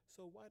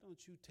 So why don't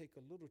you take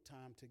a little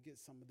time to get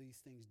some of these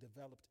things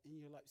developed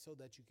in your life so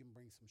that you can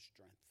bring some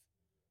strength?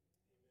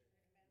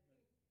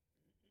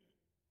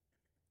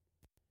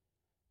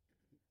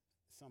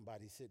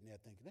 Somebody sitting there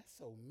thinking, that's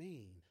so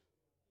mean.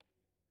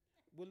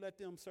 We'll let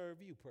them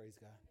serve you, praise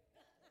God.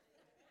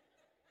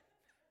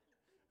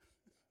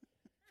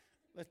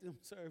 Let them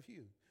serve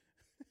you.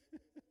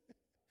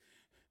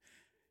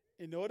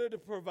 In order to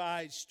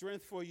provide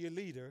strength for your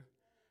leader,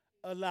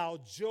 allow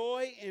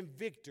joy and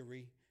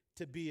victory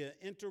to be an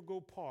integral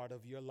part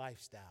of your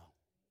lifestyle.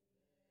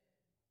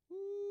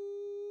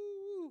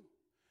 Ooh,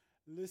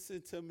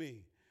 listen to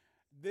me.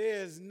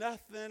 There's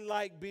nothing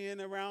like being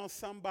around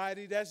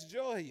somebody that's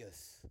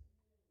joyous.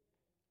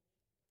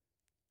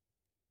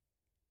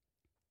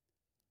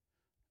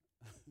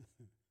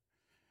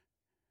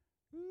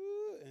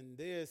 And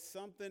there's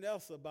something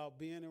else about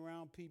being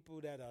around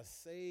people that are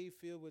saved,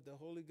 filled with the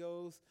Holy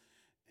Ghost,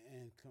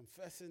 and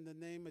confessing the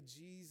name of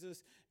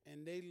Jesus,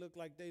 and they look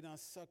like they done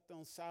sucked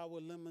on sour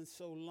lemon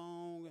so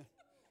long.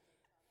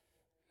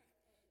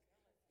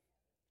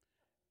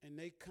 And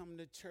they come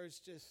to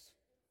church just,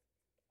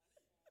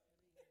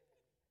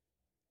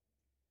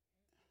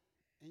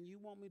 and you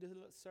want me to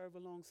serve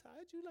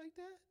alongside you like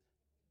that?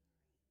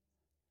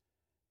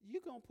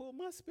 you're going to pull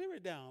my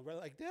spirit down, right?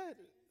 Like that.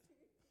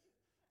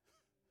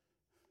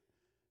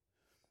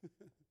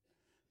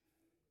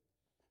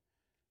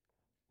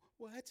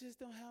 Well, I just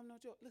don't have no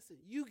joy. Listen,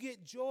 you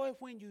get joy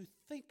when you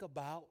think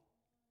about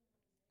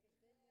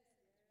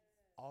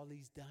all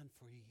he's done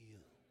for you.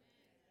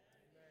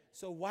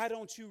 So why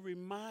don't you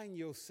remind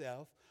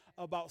yourself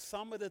about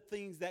some of the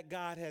things that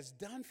God has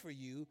done for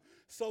you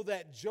so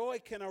that joy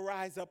can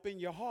arise up in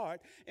your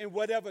heart, and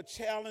whatever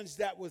challenge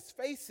that was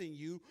facing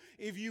you,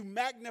 if you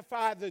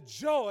magnify the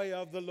joy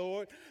of the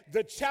Lord,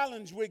 the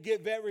challenge will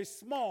get very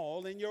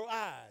small in your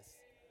eyes.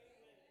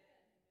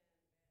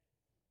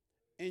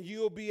 And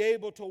you'll be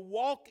able to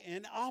walk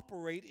and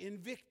operate in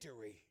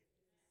victory.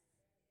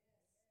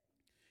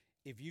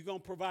 If you're going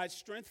to provide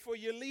strength for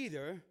your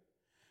leader,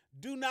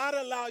 do not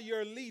allow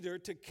your leader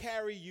to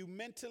carry you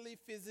mentally,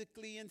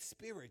 physically, and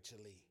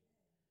spiritually.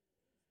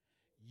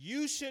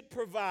 You should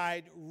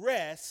provide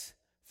rest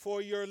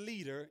for your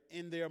leader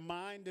in their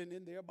mind and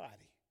in their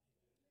body.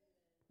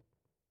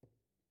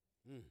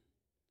 Ooh.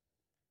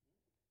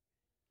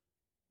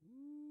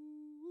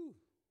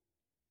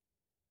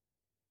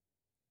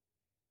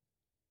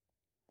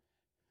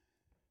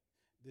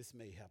 This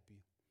may help you.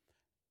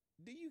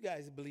 Do you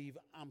guys believe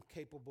I'm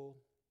capable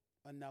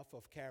enough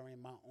of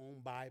carrying my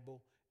own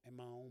Bible and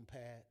my own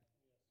pad?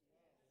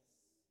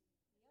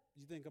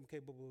 You think I'm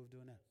capable of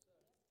doing that?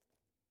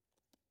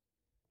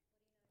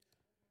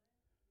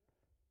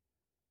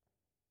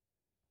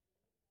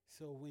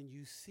 So when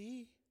you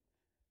see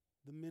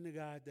the men of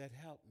God that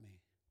help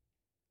me,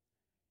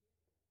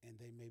 and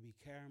they may be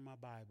carrying my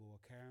Bible or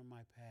carrying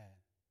my pad,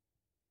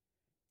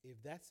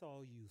 if that's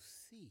all you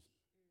see,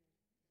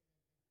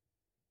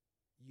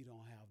 you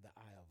don't have the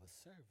eye of a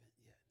servant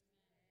yet.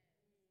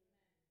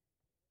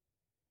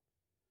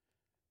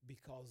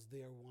 Because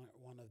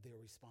one of their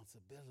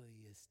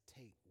responsibility is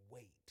take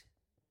weight.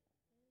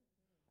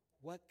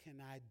 What can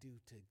I do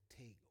to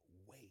take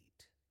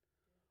weight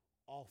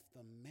off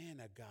the man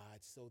of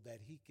God so that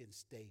he can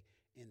stay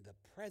in the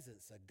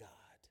presence of God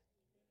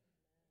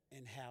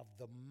and have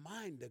the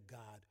mind of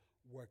God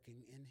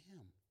working in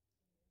him?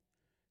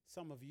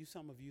 Some of you,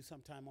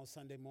 sometime on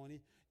Sunday morning,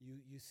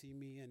 you see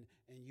me and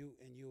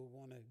you'll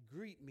want to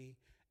greet me,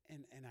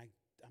 and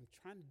I'm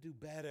trying to do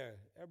better.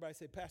 Everybody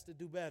say, Pastor,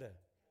 do better.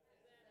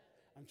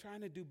 I'm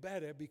trying to do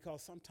better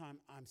because sometimes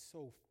I'm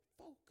so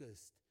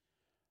focused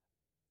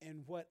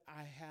in what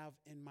I have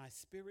in my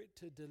spirit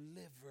to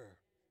deliver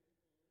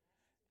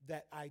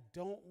that I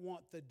don't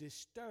want the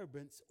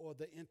disturbance or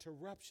the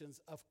interruptions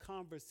of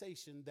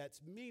conversation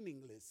that's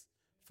meaningless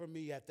for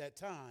me at that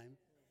time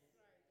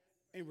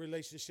in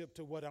relationship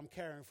to what I'm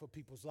carrying for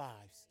people's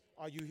lives.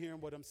 Are you hearing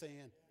what I'm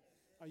saying?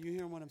 Are you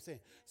hearing what I'm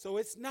saying? So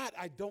it's not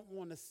I don't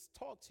want to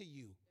talk to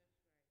you.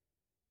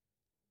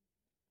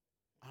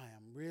 I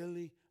am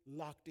really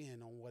locked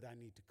in on what I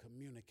need to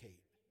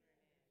communicate.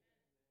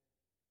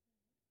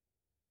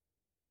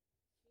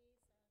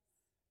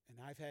 And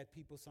I've had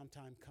people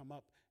sometime come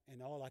up,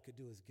 and all I could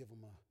do is give them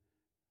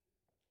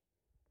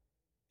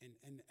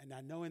and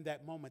I know in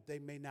that moment they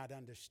may not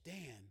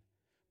understand,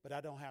 but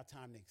I don't have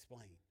time to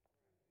explain.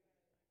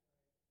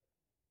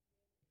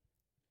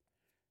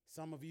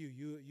 Some of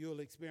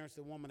you'll experience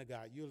the woman of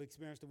God. You'll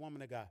experience the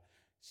woman of God.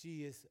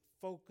 She is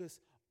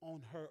focused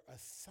on her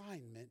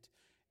assignment,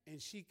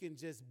 and she can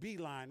just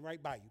beeline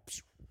right by you.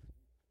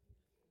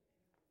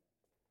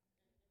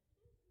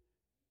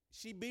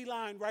 She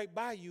beeline right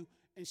by you,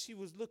 and she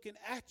was looking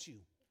at you.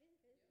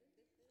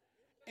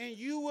 And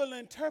you will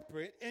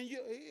interpret, and you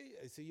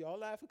see y'all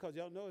laughing because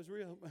y'all know it's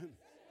real.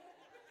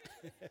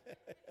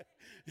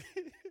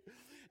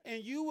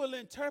 And you will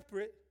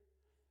interpret,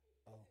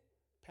 oh,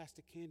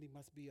 Pastor Candy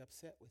must be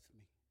upset with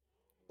me.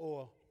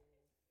 Or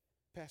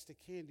Pastor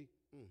Candy,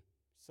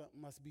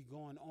 something must be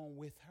going on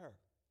with her.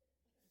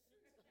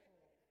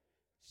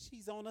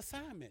 She's on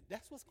assignment.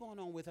 That's what's going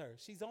on with her.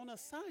 She's on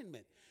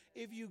assignment.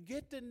 If you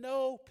get to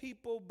know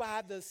people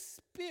by the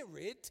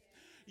Spirit,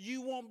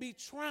 you won't be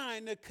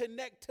trying to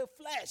connect to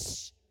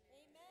flesh.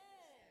 Amen.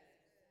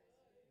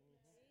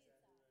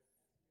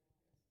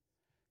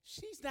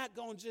 She's not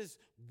going to just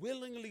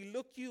willingly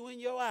look you in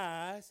your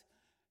eyes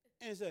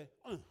and say,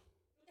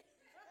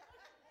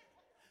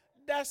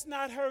 That's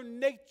not her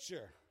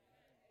nature.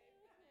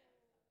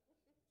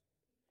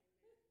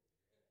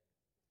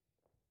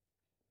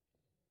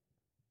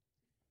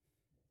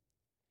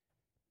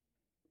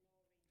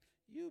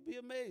 You'll be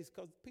amazed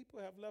because people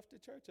have left the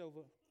church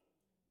over.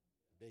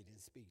 They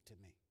didn't speak to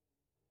me.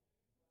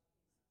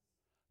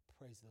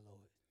 Praise the Lord.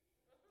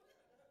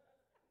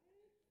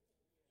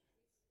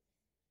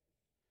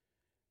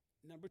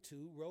 Number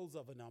 2, roles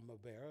of an armor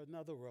bearer.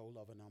 Another role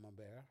of an armor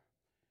bearer.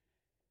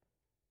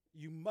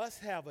 You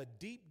must have a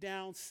deep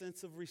down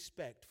sense of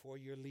respect for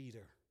your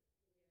leader.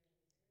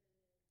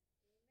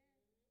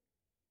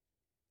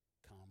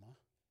 Comma.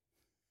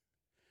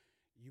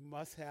 You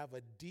must have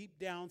a deep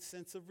down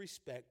sense of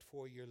respect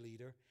for your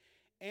leader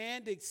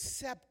and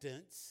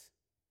acceptance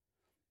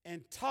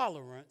and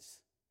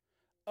tolerance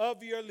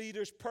of your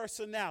leader's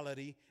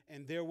personality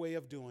and their way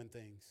of doing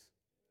things.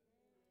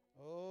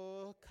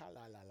 Oh,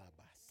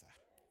 kalalalabasa.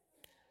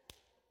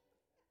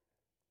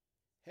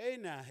 Hey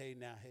now, hey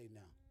now, hey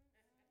now.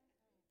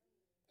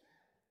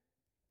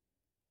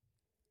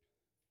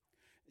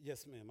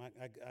 Yes, ma'am.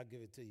 I'll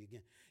give it to you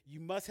again.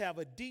 You must have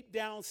a deep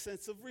down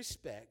sense of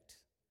respect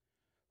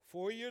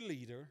for your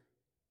leader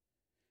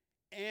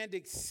and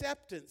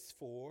acceptance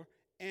for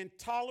and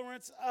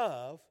tolerance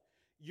of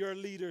your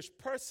leader's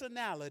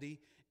personality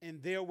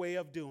and their way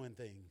of doing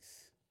things.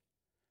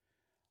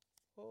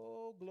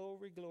 Oh,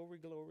 glory, glory,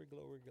 glory,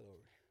 glory,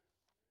 glory.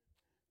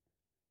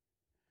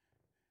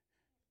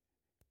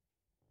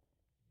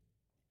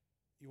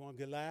 You want a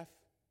good laugh?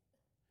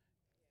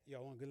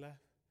 Y'all want a good laugh?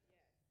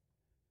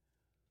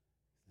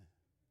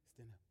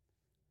 Stand up.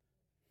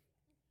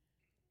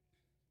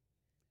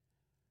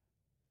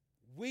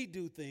 We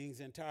do things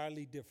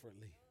entirely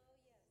differently.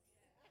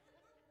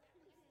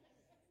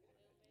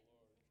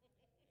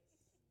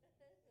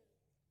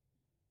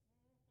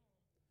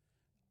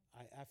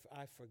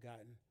 I've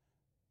forgotten.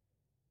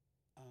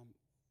 Um,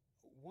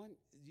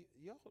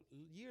 y'all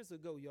years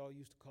ago, y'all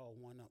used to call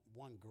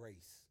one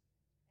Grace.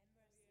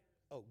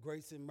 Oh,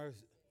 Grace and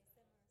Mercy.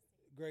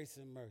 Grace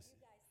and Mercy.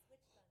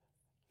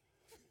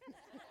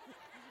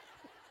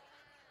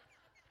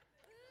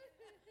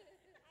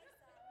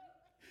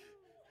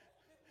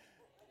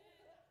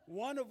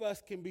 One of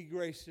us can be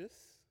gracious,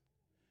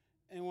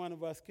 and one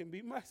of us can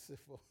be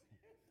merciful.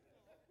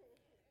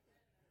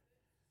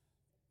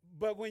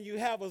 But when you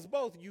have us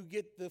both, you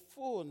get the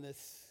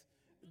fullness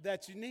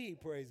that you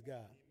need, praise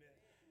God.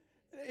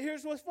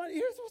 Here's what's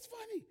funny.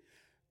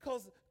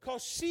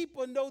 Because sheep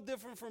are no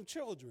different from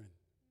children.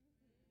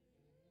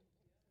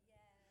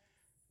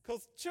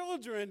 Because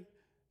children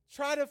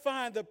try to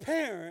find the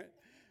parent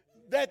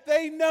that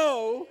they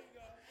know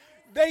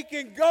they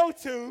can go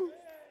to,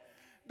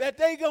 that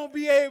they going to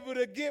be able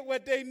to get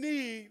what they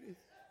need.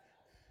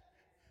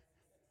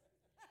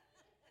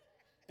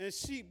 And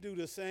sheep do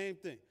the same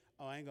thing.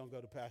 Oh, I ain't going to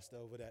go to Pastor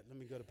over that. Let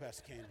me go to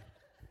Pastor Candy.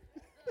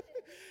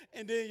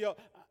 And then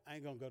I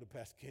ain't going to go to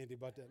Pastor Candy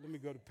about that. Let me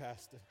go to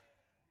Pastor.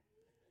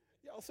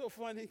 Y'all so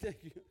funny.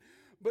 Thank you.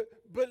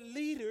 But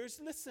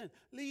leaders, listen.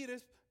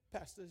 Leaders,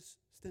 pastors,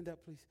 stand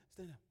up, please.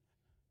 Stand up.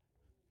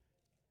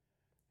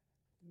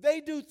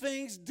 They do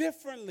things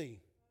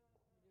differently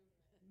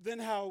than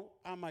how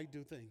I might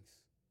do things.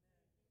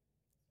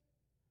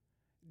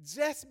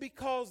 Just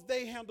because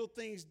they handle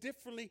things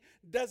differently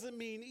doesn't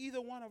mean either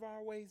one of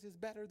our ways is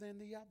better than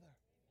the other.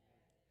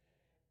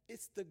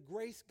 It's the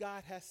grace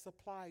God has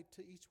supplied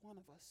to each one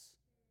of us.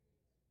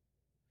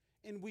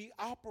 And we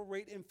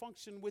operate and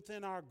function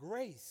within our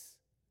grace.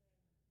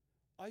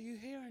 Are you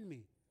hearing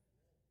me?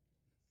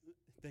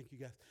 Thank you,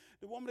 guys.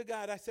 The woman of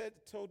God,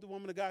 told the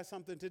woman of God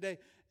something today,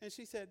 and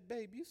she said,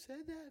 "Babe, you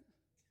said that?"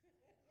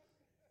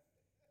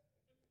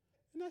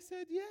 And I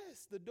said,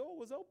 "Yes, the door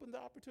was open, the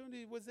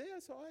opportunity was there,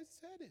 so I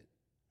said it."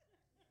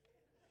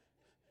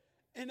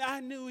 And I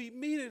knew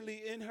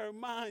immediately in her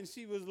mind,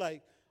 she was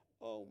like,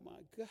 "Oh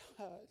my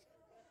God."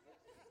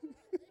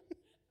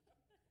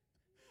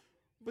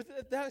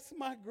 But that's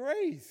my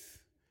grace.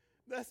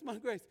 That's my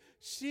grace.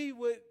 She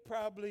would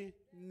probably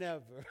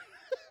never.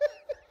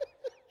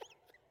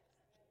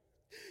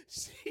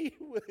 She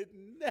would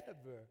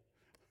never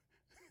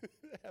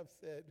have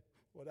said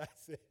what I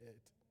said.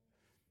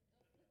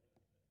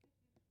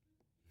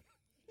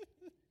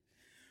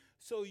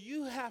 So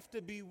you have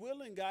to be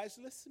willing, guys.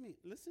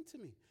 Listen to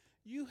me.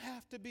 You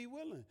have to be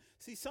willing.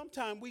 See,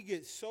 sometimes we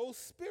get so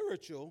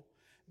spiritual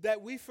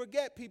that we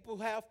forget people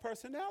have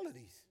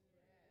personalities.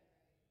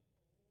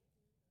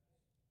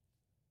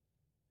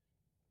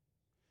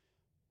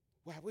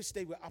 Well, I wish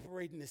they would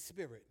operate in the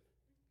spirit.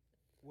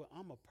 Well,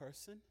 I'm a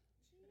person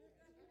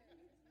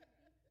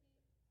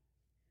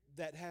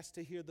that has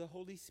to hear the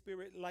Holy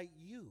Spirit like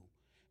you.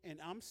 And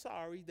I'm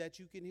sorry that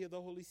you can hear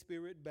the Holy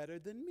Spirit better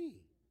than me.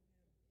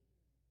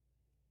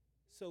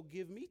 So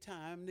give me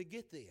time to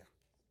get there.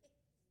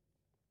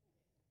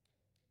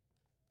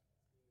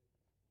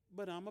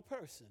 But I'm a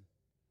person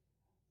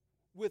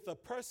with a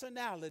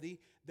personality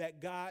that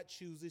God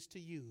chooses to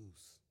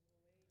use.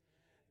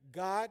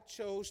 God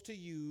chose to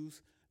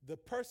use the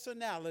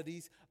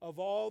personalities of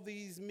all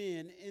these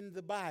men in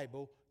the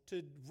Bible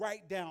to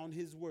write down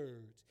his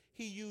words.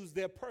 He used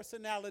their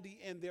personality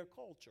and their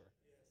culture,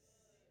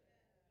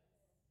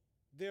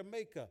 their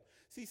makeup.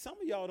 See, some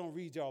of y'all don't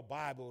read your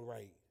Bible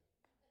right.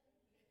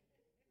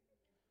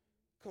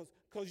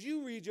 Because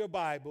you read your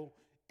Bible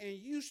and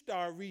you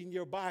start reading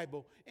your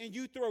Bible and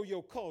you throw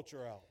your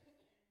culture out.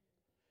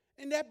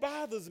 And that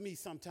bothers me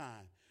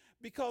sometimes.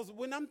 Because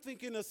when I'm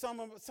thinking of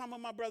some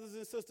of my brothers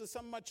and sisters,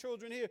 some of my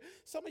children here,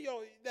 some of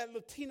y'all, that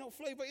Latino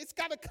flavor, it's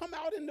got to come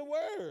out in the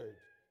Word.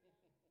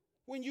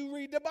 When you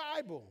read the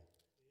Bible,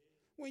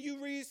 when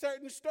you read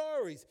certain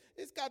stories,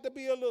 it's got to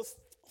be a little.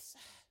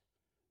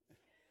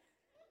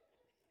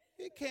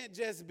 It can't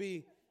just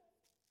be,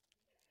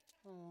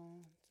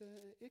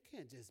 it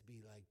can't just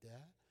be like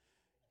that.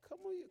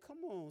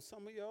 Come on,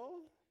 some of y'all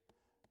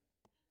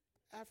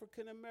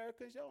African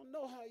Americans, y'all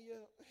know how you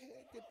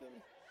get them.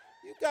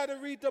 You got to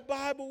read the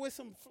Bible with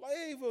some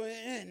flavor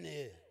in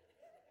it.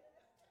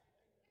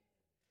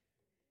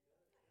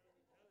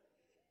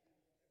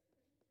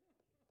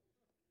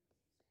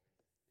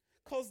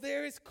 because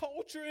there is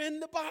culture in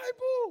the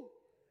Bible.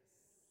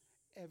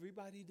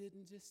 Everybody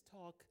didn't just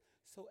talk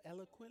so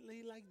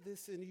eloquently like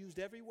this and used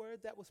every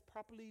word that was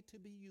properly to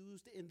be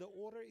used in the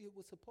order it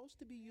was supposed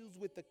to be used,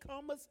 with the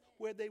commas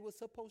where they were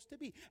supposed to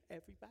be.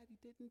 Everybody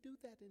didn't do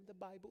that in the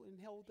Bible and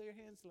held their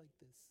hands like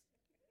this.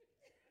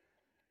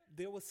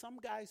 There were some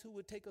guys who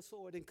would take a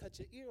sword and cut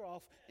your ear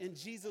off, and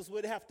Jesus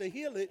would have to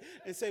heal it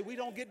and say, we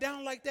don't get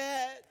down like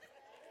that.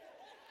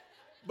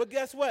 But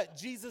guess what?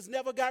 Jesus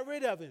never got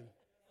rid of him.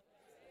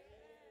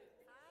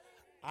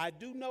 I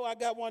do know I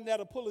got one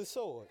that'll pull his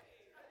sword.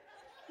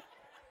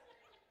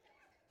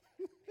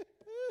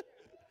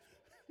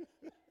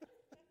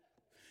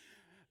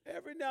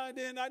 Every now and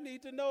then I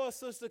need to know a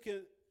sister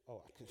can,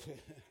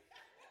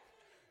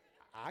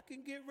 I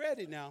can get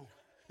ready now.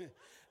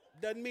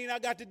 Doesn't mean I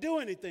got to do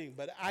anything,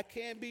 but I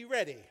can be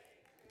ready.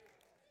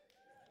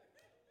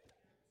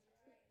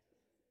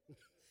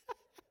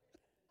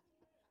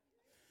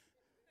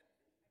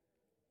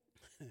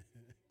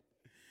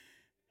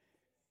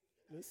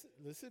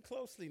 Listen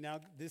closely now.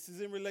 This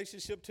is in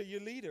relationship to your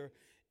leader.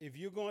 If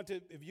you're going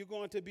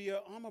to be an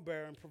armor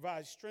bearer and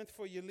provide strength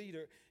for your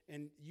leader,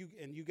 and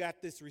you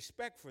got this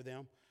respect for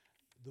them,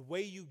 the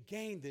way you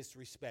gain this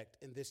respect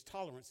and this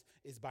tolerance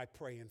is by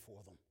praying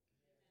for them.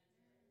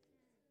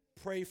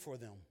 Pray for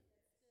them.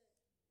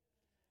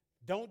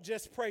 Don't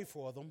just pray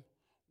for them.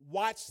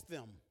 Watch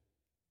them.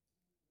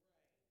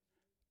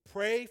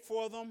 Pray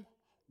for them,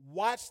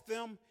 watch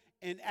them,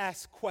 and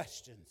ask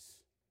questions.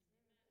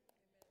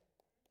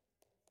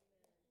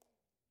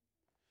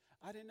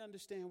 I didn't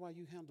understand why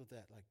you handled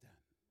that like that.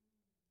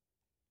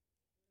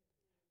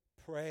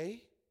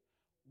 Pray,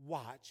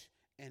 watch,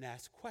 and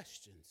ask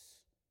questions.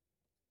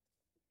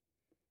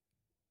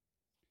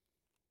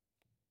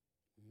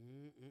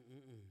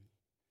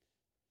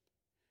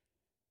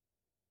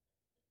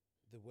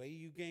 The way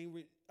you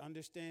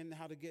understand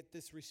how to get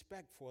this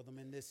respect for them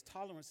and this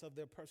tolerance of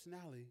their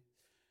personality,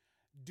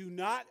 do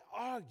not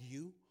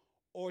argue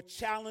or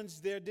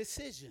challenge their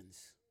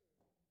decisions.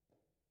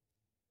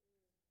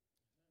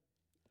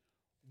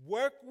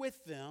 Work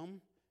with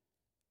them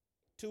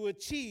to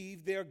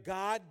achieve their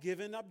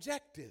God-given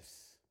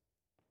objectives.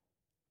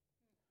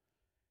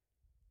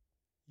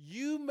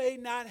 You may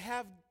not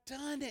have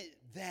done it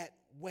that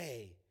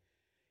way.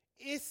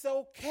 It's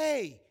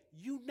okay.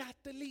 You're not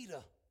the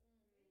leader.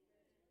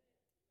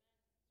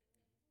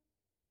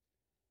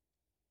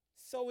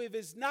 So if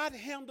it's not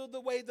handled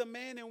the way the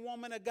man and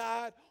woman of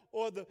God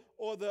or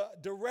the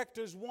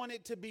directors want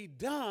it to be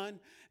done,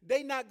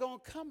 they're not going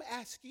to come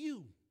ask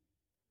you.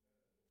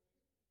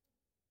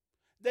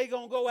 They're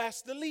going to go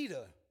ask the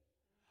leader.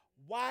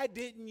 Why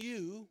didn't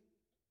you?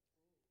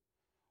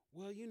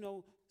 Well,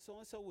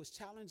 so-and-so was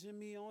challenging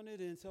me on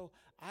it, and so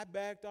I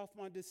backed off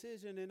my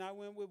decision and I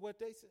went with what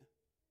they said.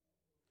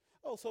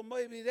 Oh, so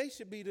maybe they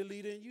should be the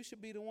leader and you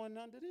should be the one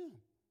under them.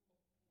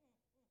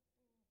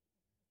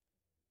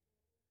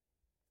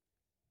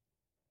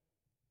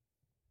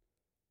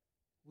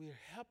 We're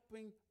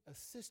helping,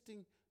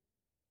 assisting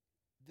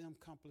them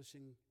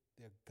accomplishing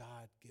their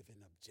God-given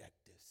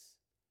objectives.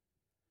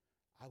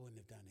 I wouldn't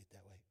have done it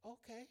that way.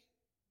 Okay,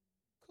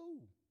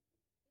 cool.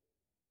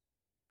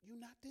 You're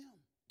not them.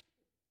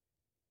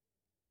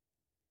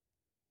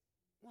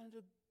 One of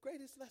the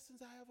greatest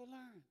lessons I ever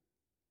learned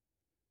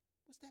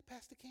was that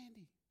Pastor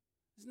Candy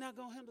is not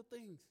going to handle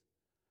things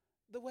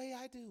the way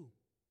I do,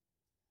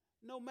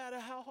 no matter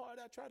how hard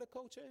I try to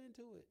coach her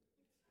into it.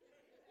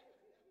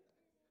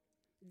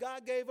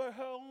 God gave her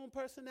her own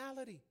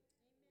personality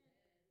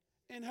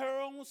and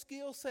her own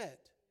skill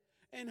set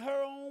and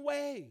her own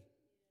way.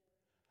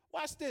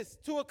 Watch this,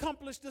 to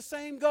accomplish the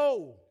same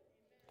goal.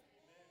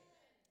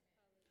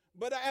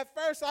 But at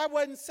first, I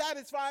wasn't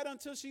satisfied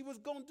until she was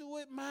going to do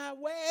it my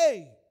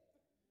way.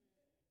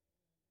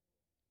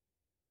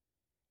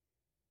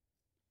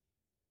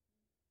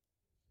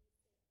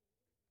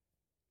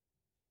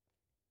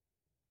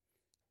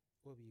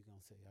 What were you going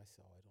to say? I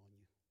saw it on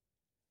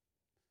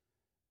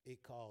you.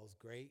 It caused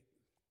great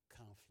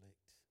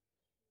conflict.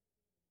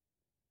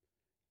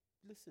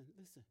 Listen.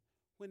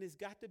 When it's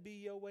got to be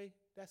your way,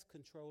 that's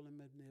control and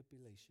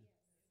manipulation.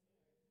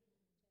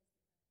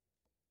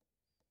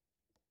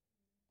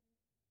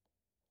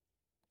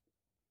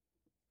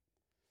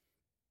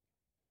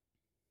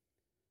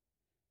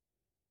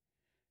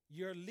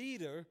 Your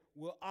leader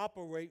will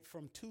operate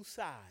from two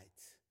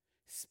sides,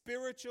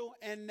 spiritual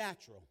and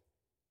natural.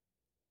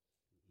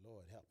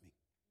 Lord, help me.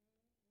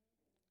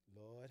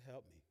 Lord,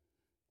 help me.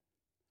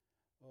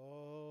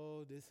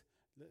 Oh,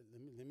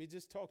 let me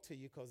just talk to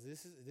you, because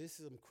this is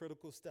some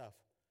critical stuff.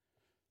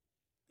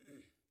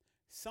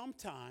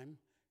 Sometimes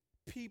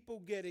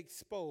people get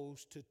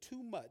exposed to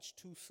too much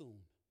too soon.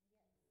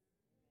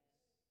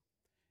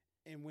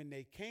 And when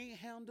they can't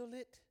handle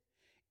it,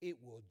 it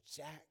will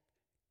jack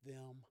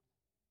them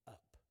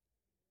up.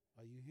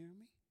 Are you hearing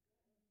me?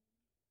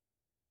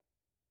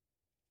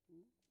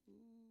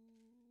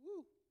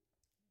 Woo.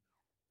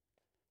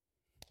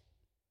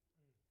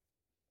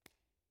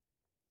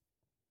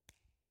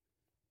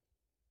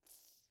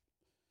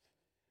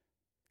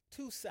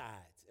 Two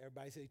sides.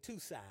 Everybody say two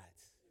sides.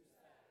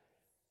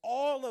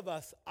 All of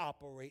us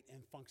operate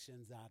and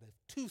functions out of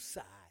two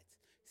sides,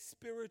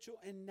 spiritual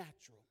and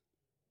natural.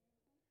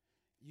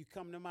 You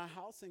come to my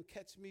house and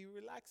catch me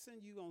relaxing,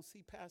 you're going to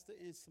see Pastor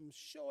in some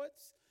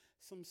shorts,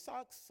 some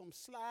socks, some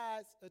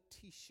slides, a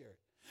T-shirt.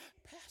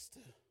 Pastor,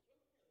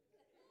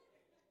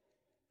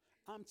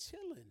 I'm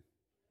chilling.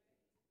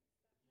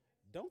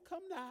 Don't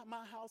come to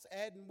my house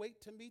adding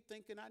weight to me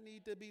thinking I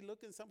need to be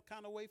looking some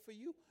kind of way for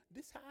you.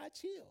 This is how I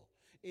chill.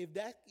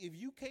 If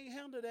you can't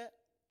handle that,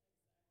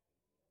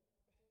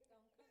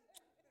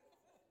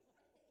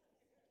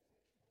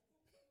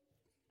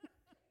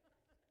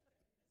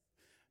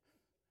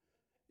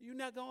 you're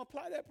not going to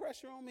apply that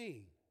pressure on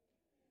me.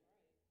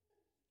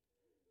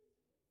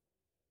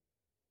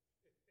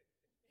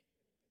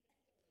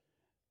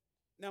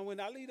 Now, when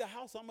I leave the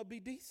house, I'm going to be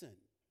decent.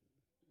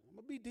 I'm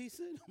going to be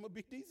decent. I'm going to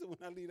be decent when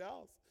I leave the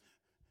house.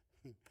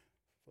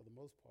 For the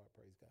most part,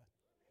 praise God.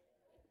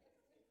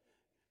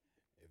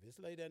 If it's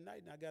late at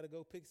night and I got to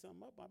go pick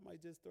something up, I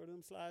might just throw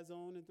them slides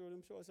on and throw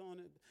them shorts on.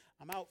 And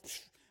I'm out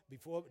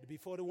before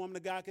the woman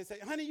of God can say,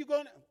 honey, you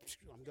going?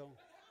 I'm going.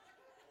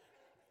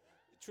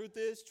 Truth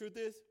is, she ain't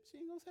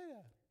going to say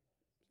that.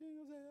 She ain't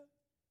going to say that.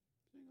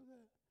 She ain't going to say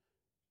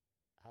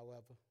that.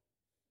 However,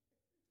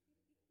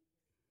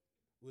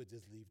 we'll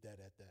just leave that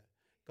at that.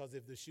 Because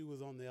if the shoe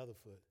was on the other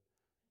foot,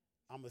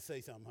 I'm going to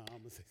say something, huh? I'm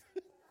going to say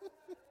something.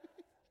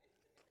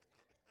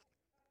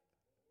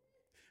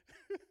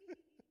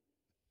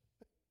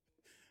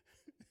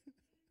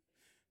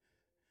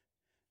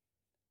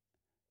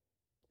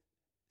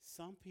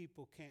 Some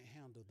people can't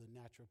handle the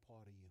natural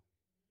part of you.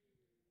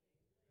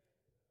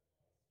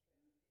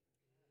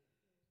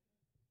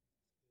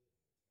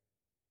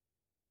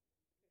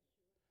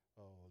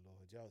 Oh,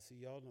 Lord,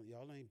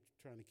 y'all ain't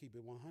trying to keep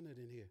it 100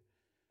 in here.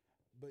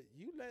 But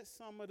you let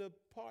some of the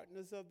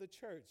partners of the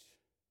church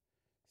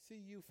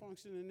see you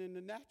functioning in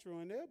the natural,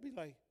 and they'll be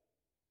like,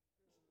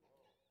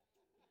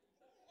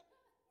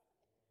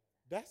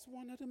 that's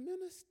one of the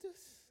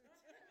ministers.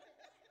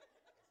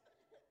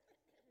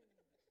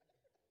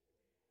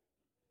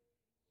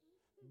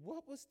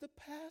 What was the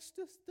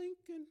pastor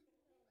thinking?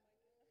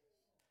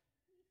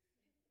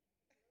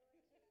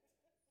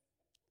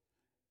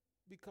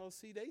 Because,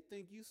 see, they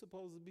think you're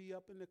supposed to be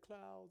up in the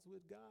clouds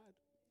with God.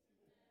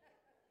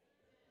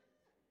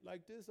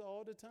 Like this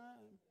all the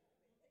time.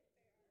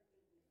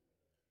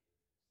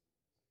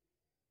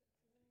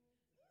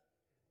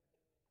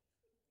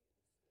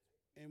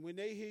 And when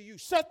they hear you,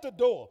 shut the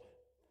door.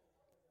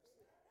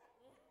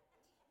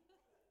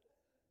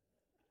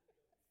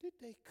 Did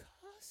they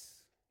cuss?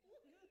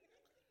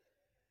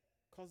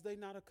 Because they're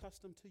not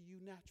accustomed to you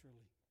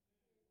naturally.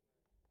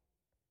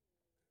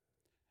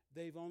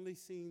 They've only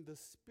seen the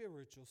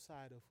spiritual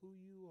side of who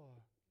you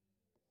are.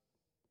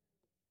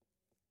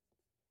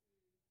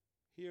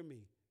 Hear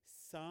me.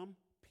 Some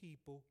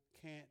people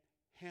can't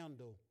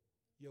handle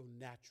your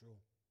natural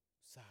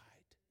side.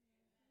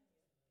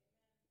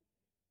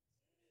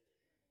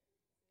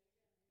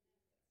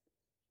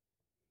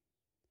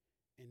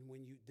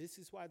 And this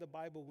is why the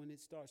Bible, when it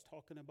starts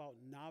talking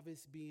about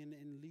novice being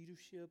in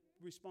leadership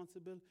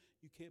responsibility,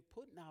 you can't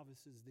put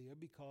novices there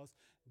because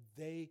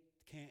they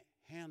can't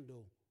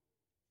handle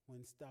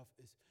when stuff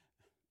is.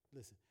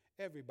 Listen,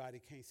 everybody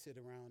can't sit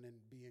around and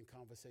be in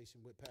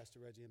conversation with Pastor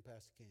Reggie and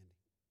Pastor Candy.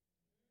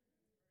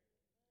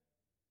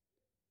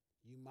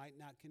 You might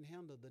not can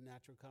handle the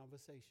natural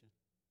conversation.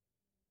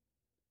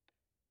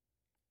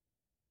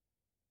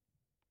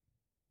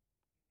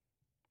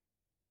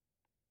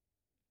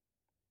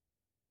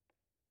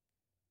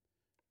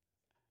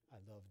 I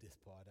love this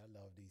part. I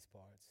love these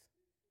parts.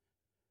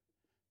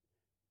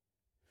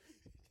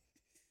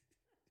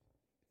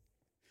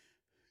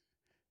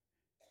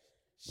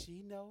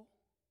 She know,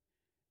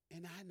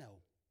 and I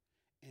know.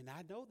 And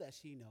I know that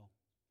she know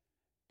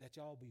that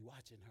y'all be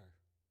watching her.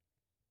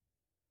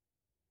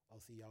 Oh,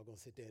 see, y'all gonna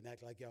sit there and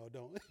act like y'all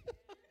don't.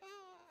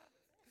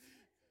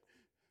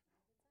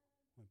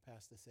 When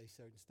pastor say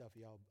certain stuff,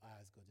 y'all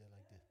eyes go just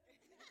like this.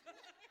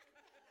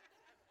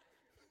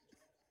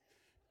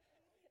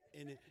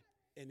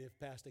 And if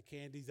Pastor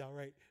Candy's all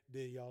right,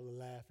 then y'all will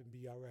laugh and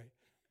be all right.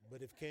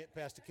 But if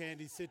Pastor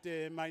Candy sit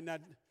there, it might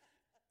not.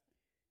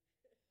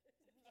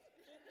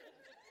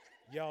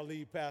 Y'all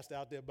leave Pastor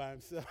out there by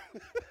himself.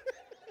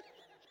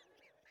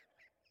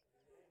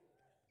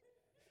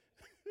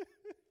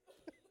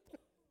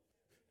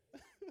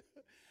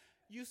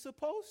 You're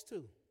supposed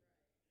to.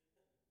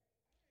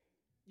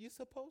 You're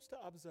supposed to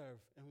observe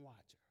and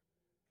watch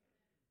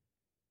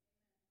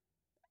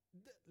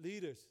her.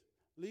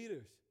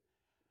 Leaders,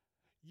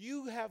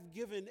 you have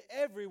given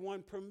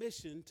everyone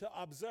permission to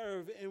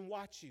observe and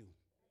watch you.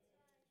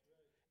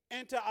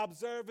 And to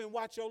observe and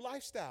watch your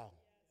lifestyle.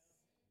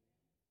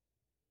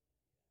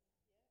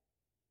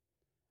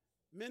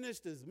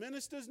 Ministers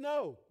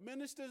know.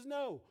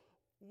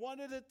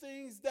 One of the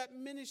things that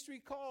ministry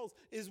calls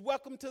is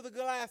welcome to the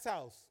glass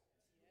house.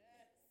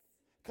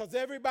 Because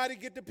everybody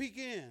get to peek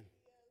in.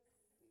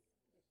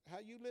 How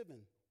you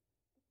living?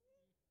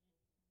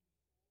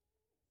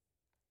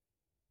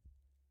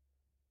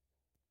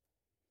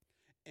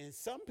 And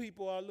some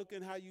people are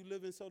looking how you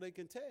living so they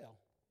can tell.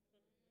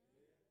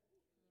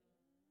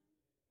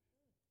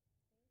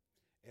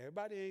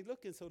 Everybody ain't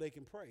looking so they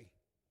can pray.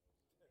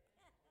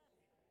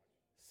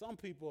 Some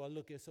people are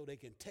looking so they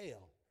can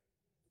tell.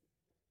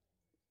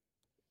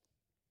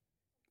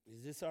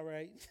 Is this all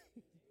right?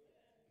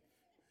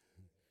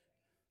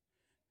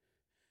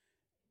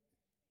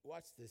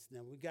 Watch this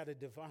now. We got to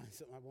define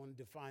something. I want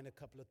to define a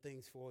couple of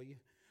things for you.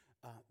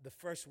 The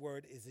first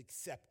word is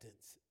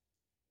acceptance.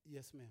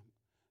 Yes, ma'am.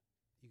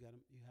 You got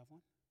 'em? You have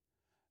one?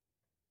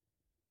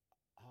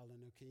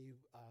 Hollander, can you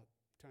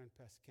turn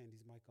Pastor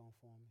Candy's mic on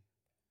for me?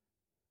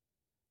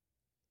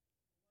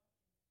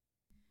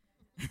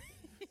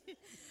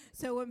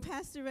 So when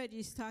Pastor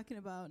Reggie's talking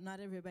about not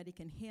everybody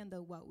can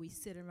handle what we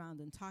sit around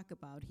and talk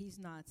about, he's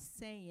not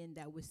saying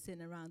that we're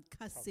sitting around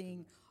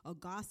cussing or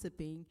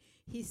gossiping.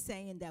 He's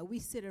saying that we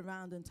sit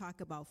around and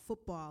talk about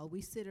football.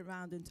 We sit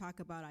around and talk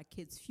about our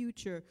kids'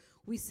 future.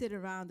 We sit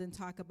around and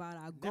talk about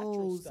our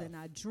goals and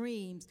our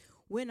dreams.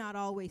 We're not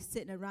always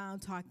sitting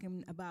around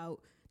talking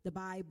about the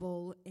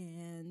Bible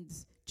and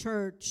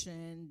church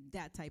and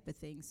that type of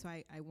thing. So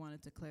I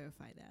wanted to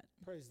clarify that.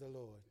 Praise the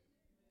Lord.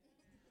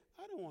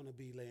 I don't want to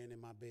be laying in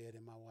my bed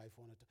and my wife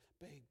wanted to,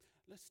 babe,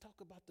 let's talk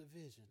about the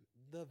vision.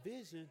 The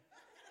vision.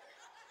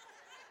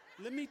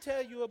 Let me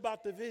tell you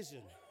about the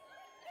vision.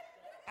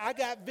 I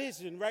got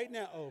vision right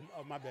now. Oh,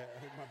 my bad.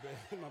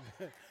 My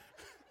bad.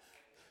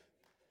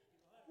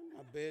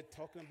 My bed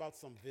talking about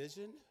some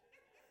vision.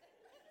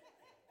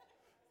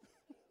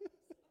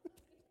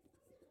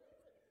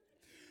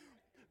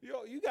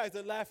 Yo, you guys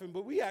are laughing,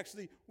 but we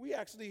actually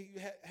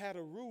had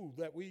a rule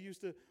that we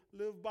used to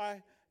live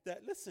by.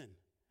 That listen.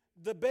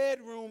 The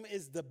bedroom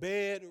is the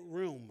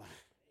bedroom. Amen.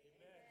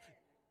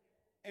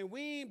 And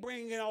we ain't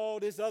bringing all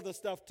this other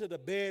stuff to the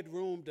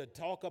bedroom to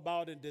talk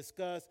about and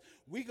discuss.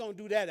 We going to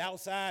do that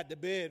outside the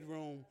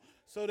bedroom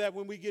so that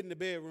when we get in the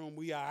bedroom,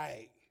 we all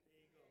right.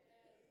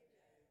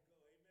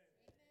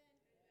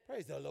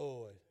 Praise the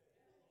Lord.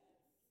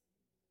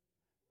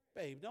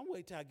 Babe, don't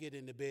wait till I get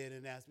in the bed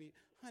and ask me,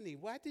 honey,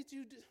 why did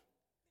you do?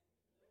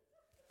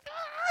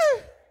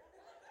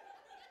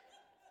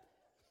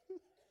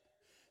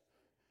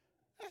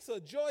 That's a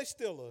joy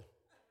stiller.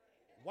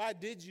 Why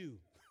did you?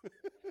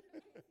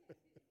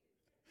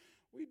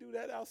 We do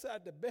that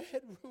outside the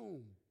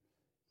bedroom.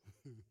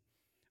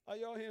 Are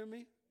y'all hearing me?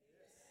 Yes.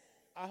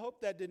 I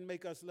hope that didn't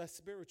make us less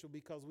spiritual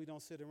because we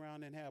don't sit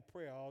around and have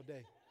prayer all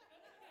day.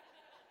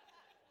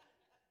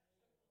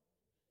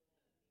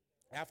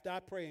 After I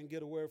pray and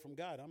get a word from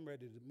God, I'm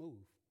ready to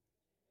move.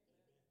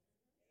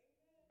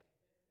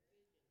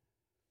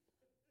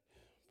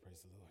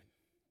 Praise the Lord.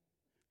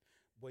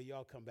 Boy,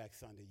 y'all come back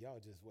Sunday. Y'all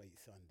just wait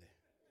Sunday.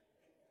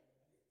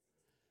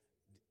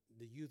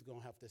 The youth going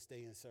to have to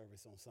stay in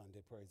service on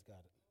Sunday. Praise God.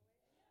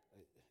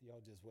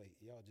 Y'all just wait.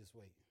 Y'all just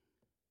wait.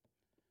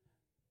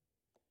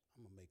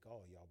 I'm going to make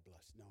all y'all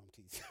blush. No, I'm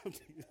teasing.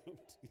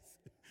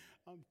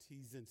 I'm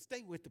teasing.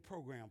 Stay with the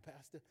program,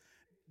 Pastor.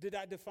 Did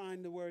I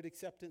define the word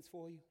acceptance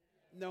for you?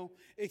 No.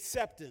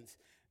 Acceptance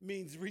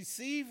means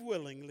receive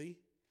willingly,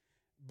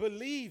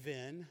 believe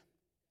in,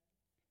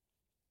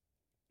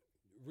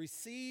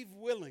 receive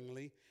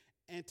willingly,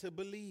 and to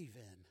believe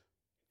in.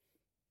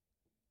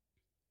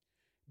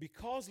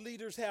 Because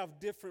leaders have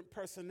different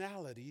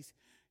personalities,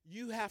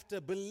 you have to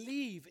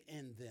believe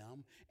in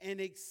them and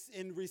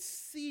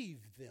receive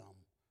them.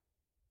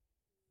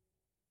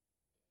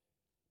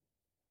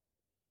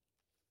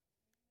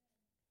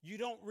 You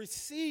don't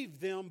receive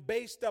them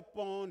based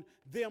upon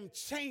them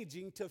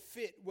changing to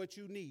fit what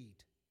you need.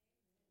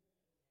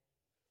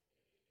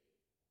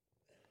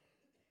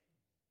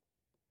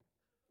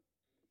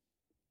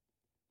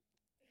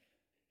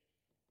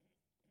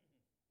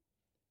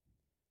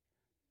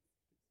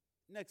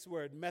 Next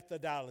word,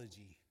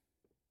 methodology.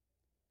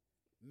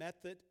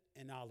 Method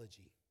and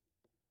ology.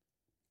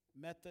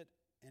 Method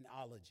and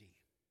ology.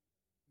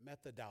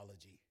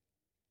 Methodology.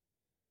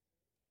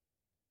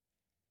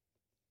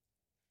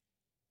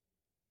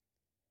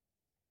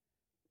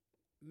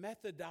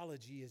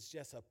 Methodology is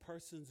just a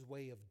person's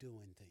way of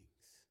doing things.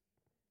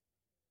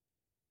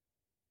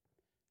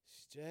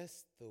 It's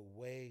just the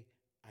way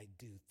I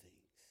do things.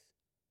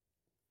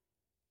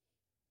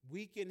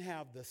 We can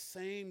have the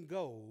same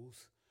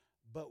goals,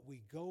 but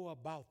we go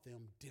about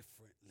them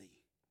differently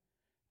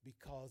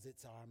because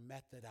it's our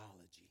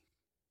methodology.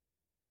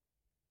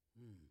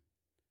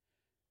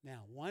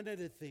 Now, one of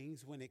the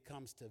things when it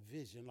comes to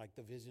vision, like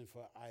the vision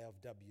for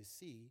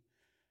IFWC,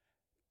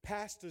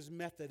 pastor's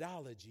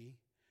methodology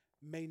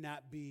may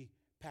not be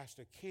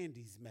Pastor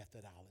Candy's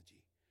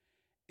methodology.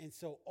 And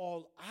so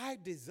all I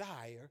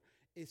desire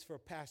is for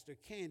Pastor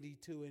Candy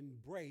to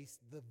embrace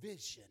the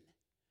vision.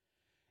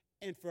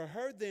 And for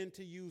her then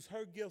to use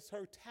her gifts,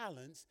 her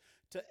talents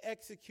to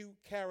execute,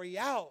 carry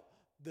out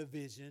the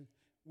vision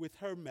with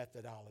her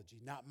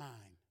methodology, not mine.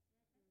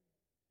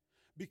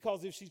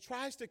 Because if she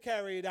tries to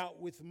carry it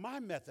out with my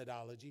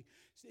methodology,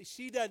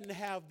 she doesn't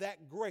have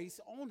that grace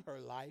on her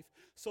life.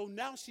 So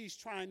now she's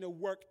trying to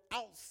work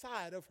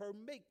outside of her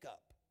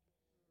makeup.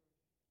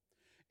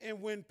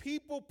 And when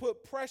people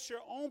put pressure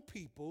on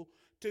people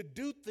to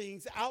do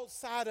things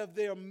outside of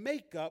their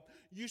makeup,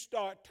 you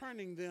start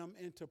turning them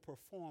into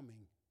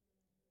performing.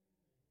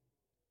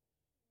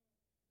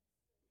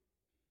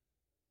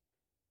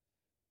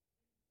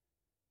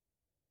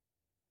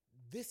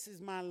 This is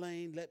my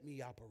lane, let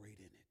me operate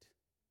in it.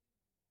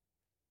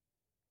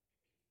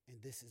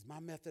 And this is my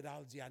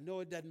methodology. I know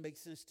it doesn't make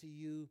sense to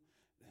you,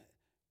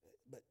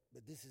 but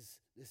this is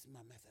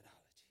my methodology.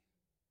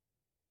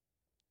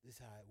 This is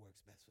how it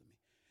works best for me.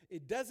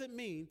 It doesn't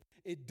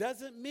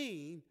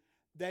mean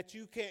that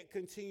you can't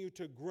continue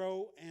to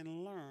grow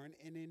and learn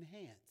and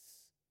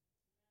enhance.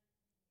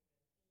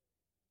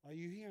 Are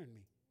you hearing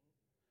me?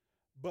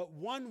 But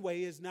one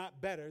way is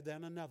not better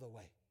than another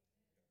way.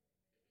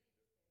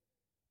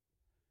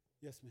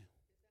 Yes, ma'am.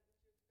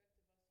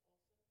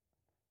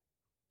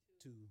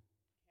 To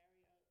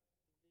carry out the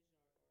vision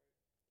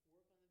or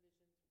work on the vision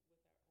with our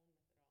own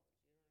methodology.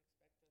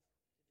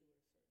 You don't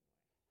expect us to do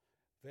it a certain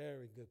way.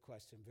 Very good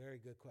question. Very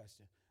good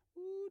question.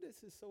 Ooh,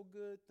 this is so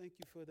good. Thank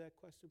you for that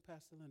question,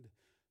 Pastor Linda.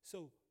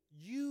 So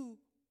you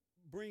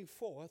bring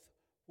forth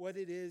what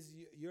it is,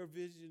 your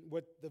vision,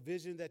 what the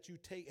vision that you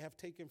have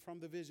taken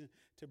from the vision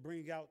to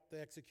bring out the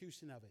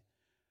execution of it.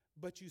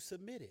 But you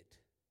submit it.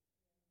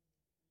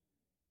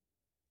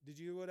 Did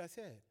you hear what I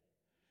said?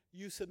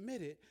 You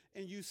submit it,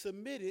 and you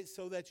submit it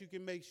so that you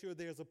can make sure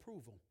there's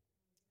approval.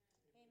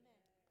 Amen.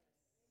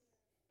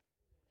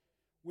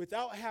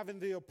 Without having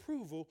the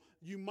approval,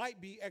 you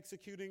might be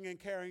executing and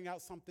carrying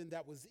out something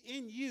that was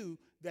in you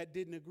that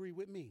didn't agree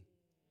with me.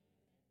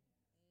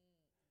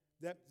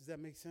 Does that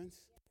make sense?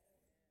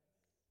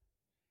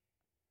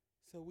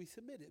 So we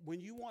submit it.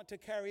 When you want to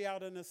carry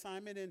out an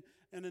assignment in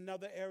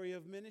another area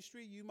of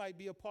ministry, you might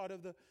be a part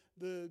of the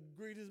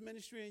greeters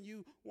ministry and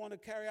you want to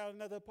carry out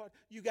another part.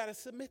 You got to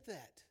submit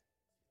that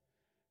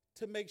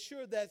to make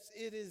sure that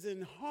it is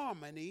in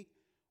harmony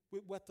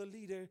with what the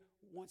leader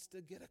wants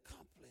to get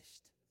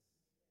accomplished.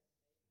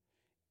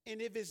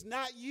 And if it's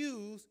not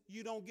used,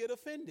 you don't get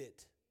offended.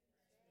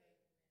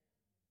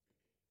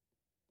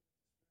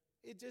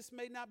 It just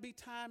may not be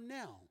time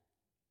now.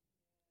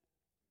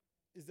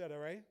 Is that all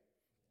right?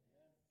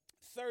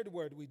 Third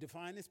word we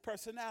define is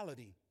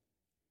personality.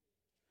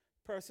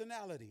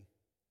 Personality.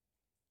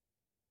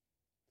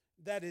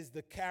 That is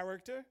the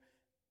character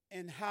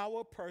and how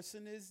a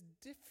person is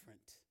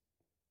different.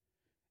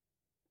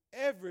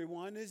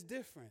 Everyone is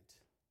different.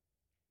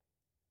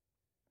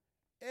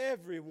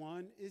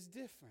 Everyone is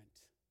different.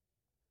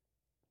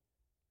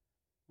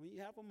 When you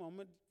have a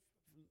moment,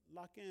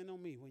 lock in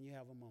on me when you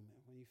have a moment.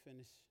 When you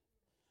finish,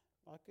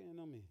 lock in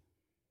on me.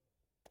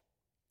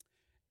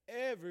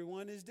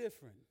 Everyone is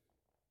different.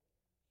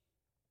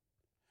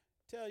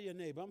 Tell your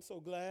neighbor, I'm so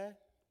glad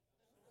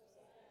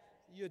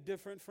you're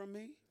different from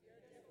me.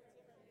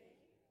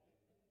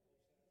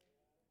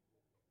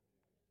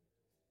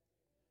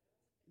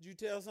 Did you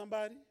tell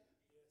somebody?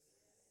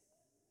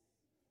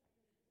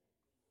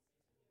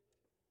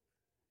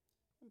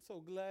 I'm so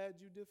glad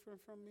you're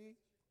different from me.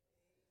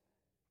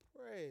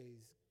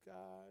 Praise God.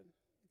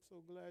 I'm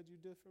so glad you're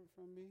different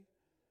from me.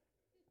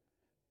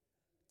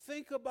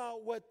 Think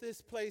about what this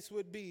place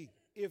would be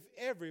if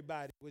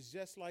everybody was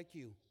just like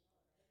you.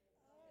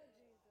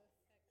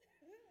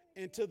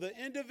 And to the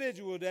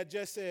individual that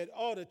just said,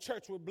 oh, the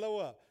church would blow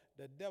up,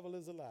 the devil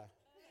is a lie.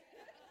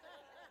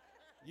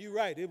 You're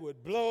right, it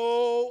would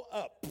blow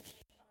up.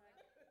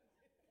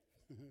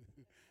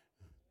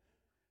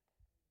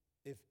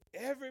 If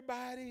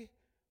everybody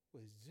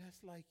was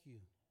just like you.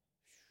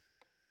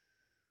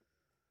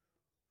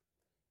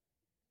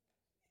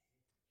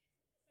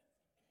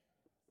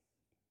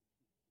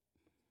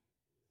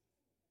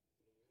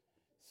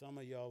 Some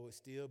of y'all would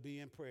still be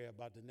in prayer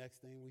about the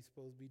next thing we're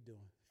supposed to be doing.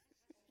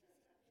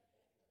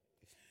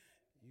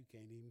 You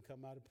can't even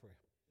come out of prayer.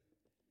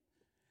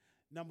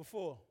 Number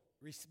 4,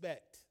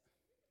 respect.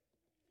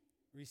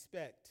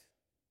 Respect.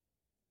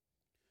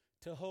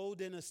 To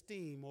hold in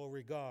esteem or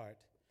regard.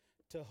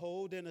 To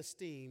hold in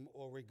esteem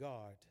or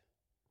regard.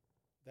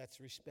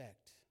 That's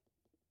respect.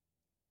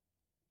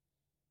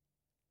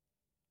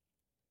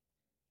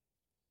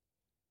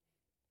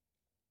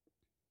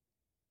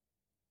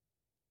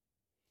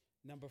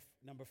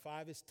 Number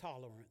 5 is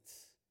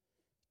tolerance.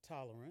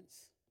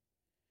 Tolerance.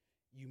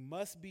 You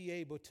must be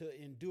able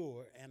to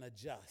endure and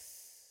adjust.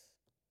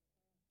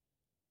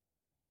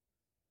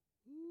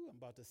 Ooh, I'm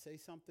about to say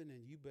something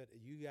and you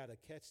got to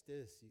catch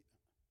this.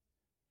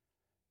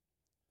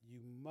 You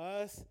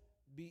must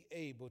be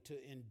able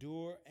to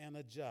endure and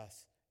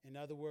adjust. In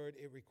other words,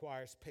 it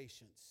requires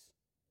patience.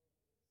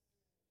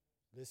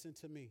 Listen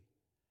to me.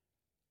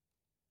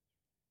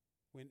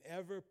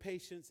 Whenever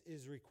patience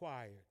is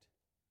required,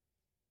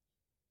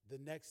 the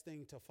next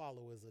thing to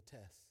follow is a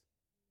test.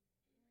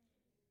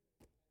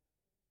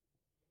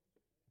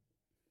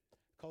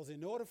 Because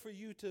in order for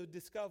you to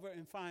discover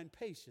and find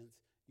patience,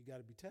 you got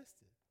to be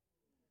tested.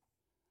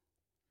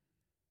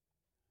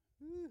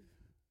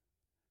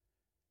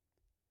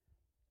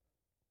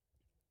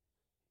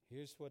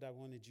 Here's what I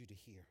wanted you to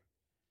hear.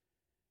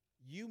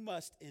 You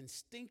must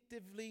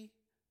instinctively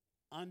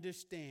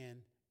understand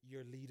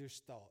your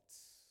leader's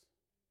thoughts.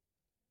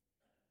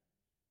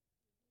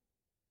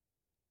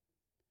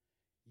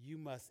 You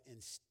must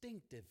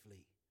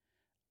instinctively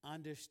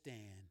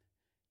understand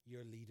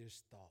your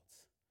leader's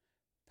thoughts.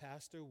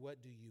 Pastor,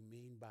 what do you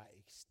mean by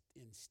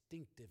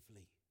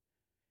instinctively?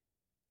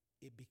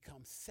 It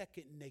becomes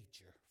second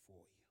nature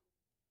for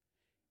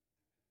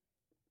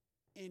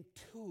you.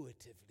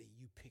 Intuitively,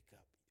 you pick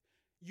up.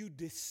 You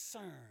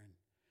discern.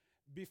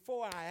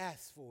 Before I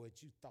asked for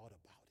it, you thought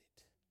about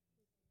it.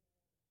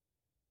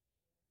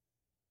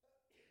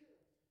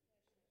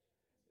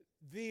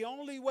 The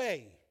only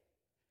way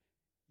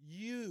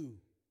you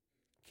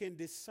can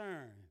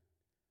discern,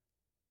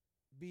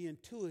 be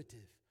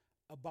intuitive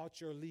about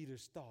your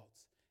leader's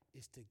thoughts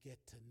is to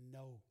get to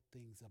know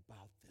things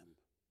about them.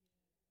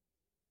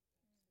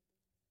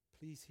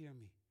 Please hear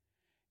me.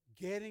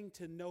 Getting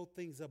to know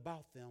things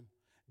about them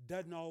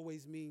doesn't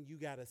always mean you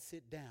got to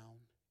sit down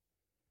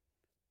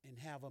and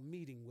have a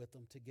meeting with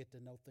them to get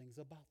to know things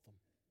about them.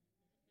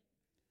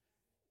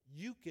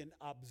 You can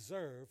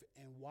observe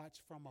and watch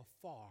from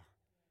afar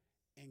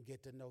and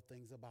get to know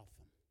things about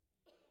them.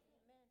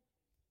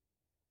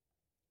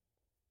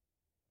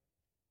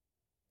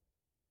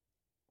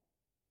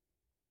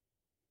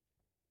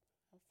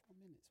 Have 4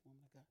 minutes,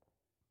 woman of God.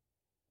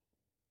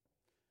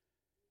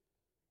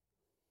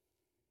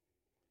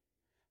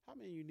 How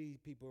many of you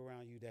need people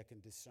around you that can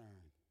discern?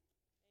 Amen.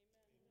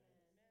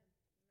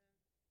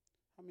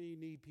 How many of you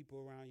need people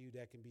around you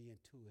that can be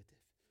intuitive?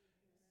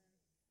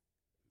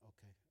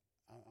 Okay.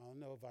 I don't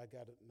know if I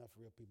got enough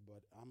real people,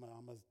 but I'm going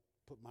to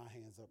put my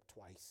hands up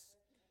twice.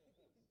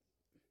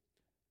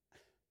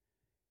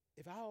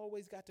 If I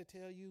always got to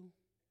tell you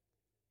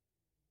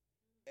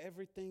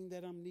everything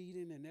that I'm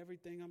needing and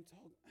everything I'm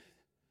talking,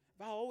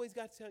 if I always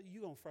got to tell you,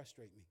 you're going to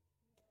frustrate me.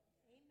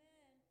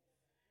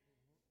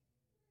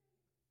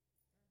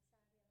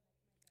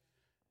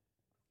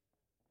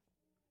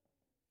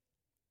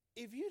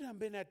 If you done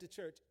been at the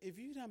church, if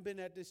you done been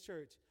at this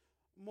church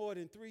more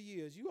than 3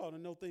 years, you ought to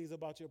know things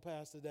about your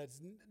pastor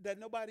that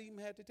nobody even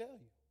had to tell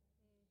you.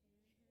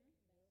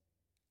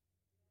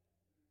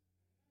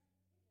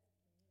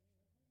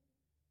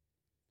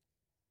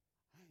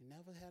 I ain't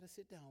never had to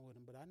sit down with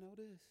him, but I know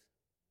this.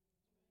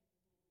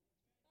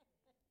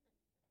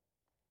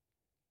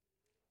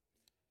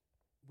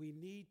 We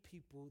need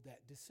people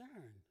that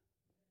discern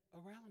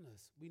around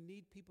us. We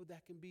need people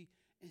that can be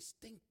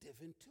instinctive,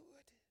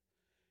 intuitive.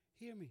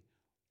 Hear me.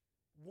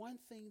 One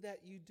thing that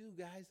you do,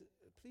 guys,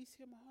 please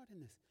hear my heart in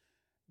this.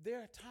 There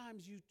are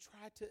times you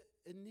try to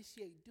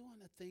initiate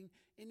doing a thing,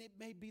 and it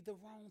may be the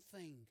wrong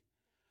thing.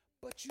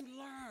 But you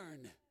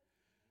learn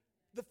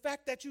the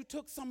fact that you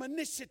took some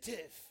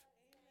initiative.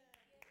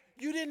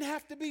 You didn't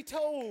have to be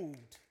told.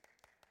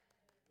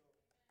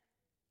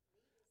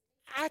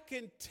 I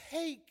can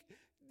take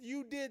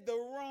you did the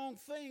wrong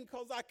thing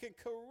because I can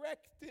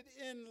correct it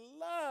in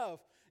love,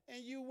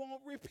 and you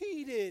won't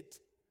repeat it.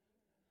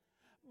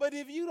 But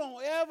if you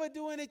don't ever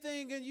do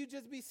anything and you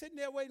just be sitting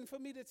there waiting for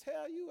me to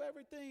tell you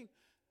everything,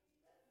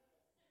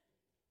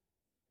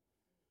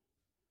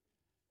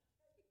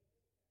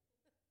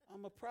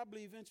 I'm going to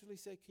probably eventually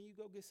say, can you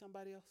go get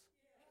somebody else?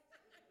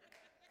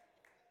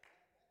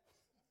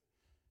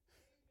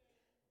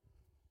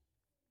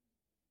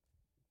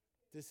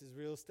 This is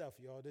real stuff,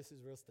 y'all. This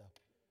is real stuff.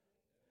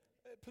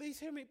 Please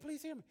hear me.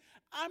 Please hear me.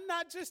 I'm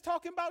not just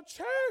talking about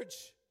church.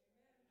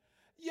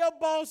 Your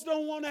boss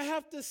don't want to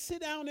have to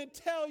sit down and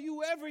tell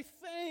you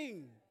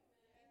everything.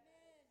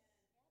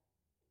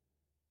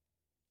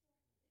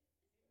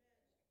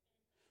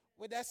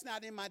 Well, that's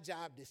not in my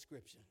job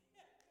description.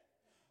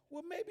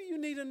 Well, maybe you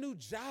need a new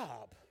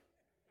job.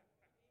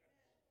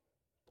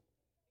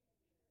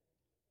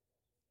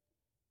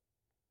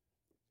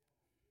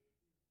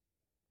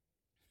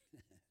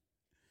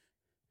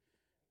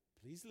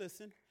 Please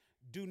listen.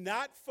 Do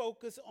not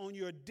focus on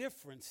your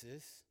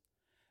differences.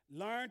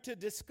 Learn to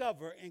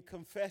discover and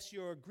confess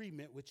your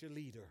agreement with your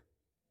leader.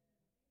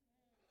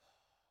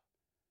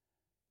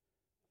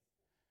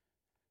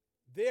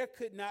 There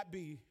could not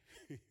be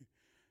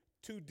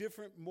two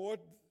different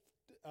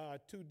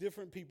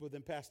people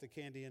than Pastor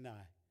Candy and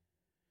I.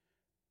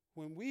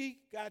 When we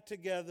got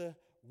together,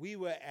 we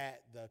were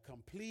at the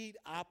complete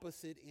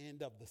opposite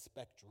end of the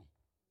spectrum.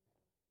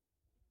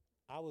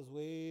 I was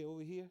way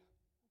over here,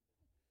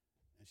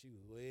 and she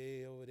was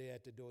way over there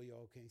at the door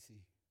y'all can't see.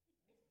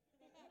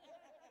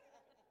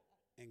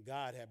 And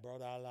God had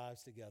brought our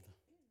lives together.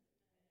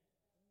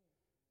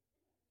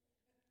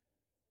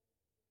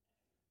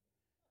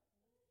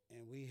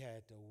 And we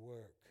had to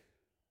work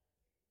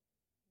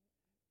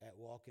at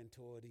walking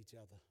toward each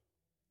other.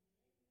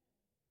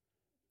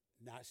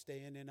 Not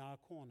staying in our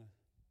corner.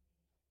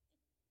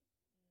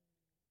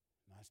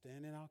 Not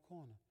staying in our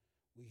corner.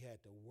 We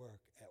had to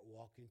work at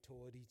walking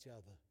toward each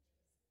other.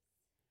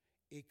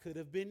 It could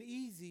have been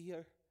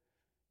easier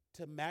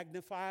to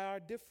magnify our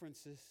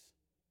differences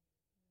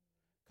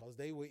because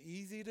they were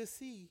easy to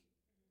see.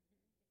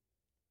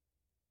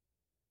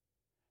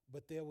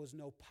 But there was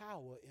no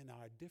power in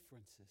our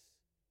differences.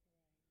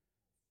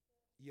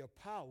 Your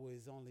power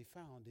is only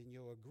found in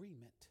your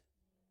agreement.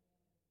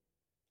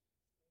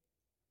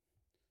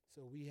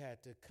 So we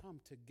had to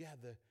come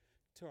together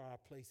to our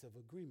place of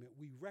agreement.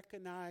 We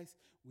recognize,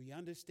 we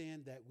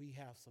understand that we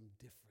have some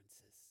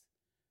differences,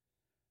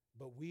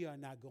 but we are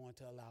not going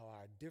to allow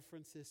our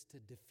differences to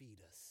defeat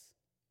us.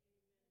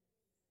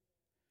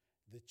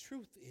 The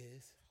truth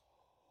is,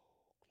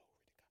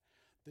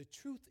 the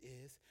truth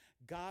is,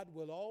 God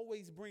will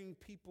always bring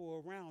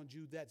people around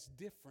you that's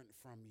different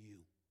from you,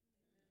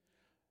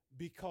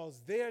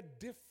 because their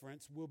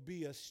difference will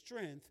be a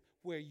strength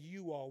where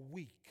you are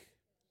weak.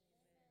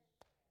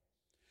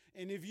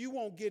 And if you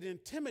won't get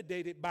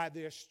intimidated by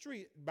their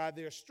strength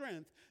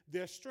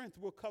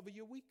will cover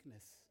your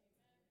weakness.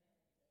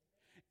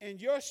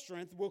 And your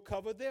strength will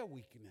cover their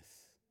weakness.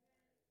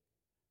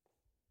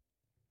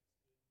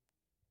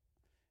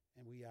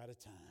 And we out of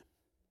time.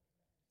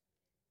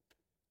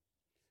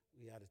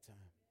 We out of time.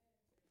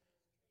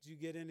 Did you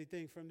get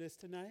anything from this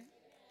tonight?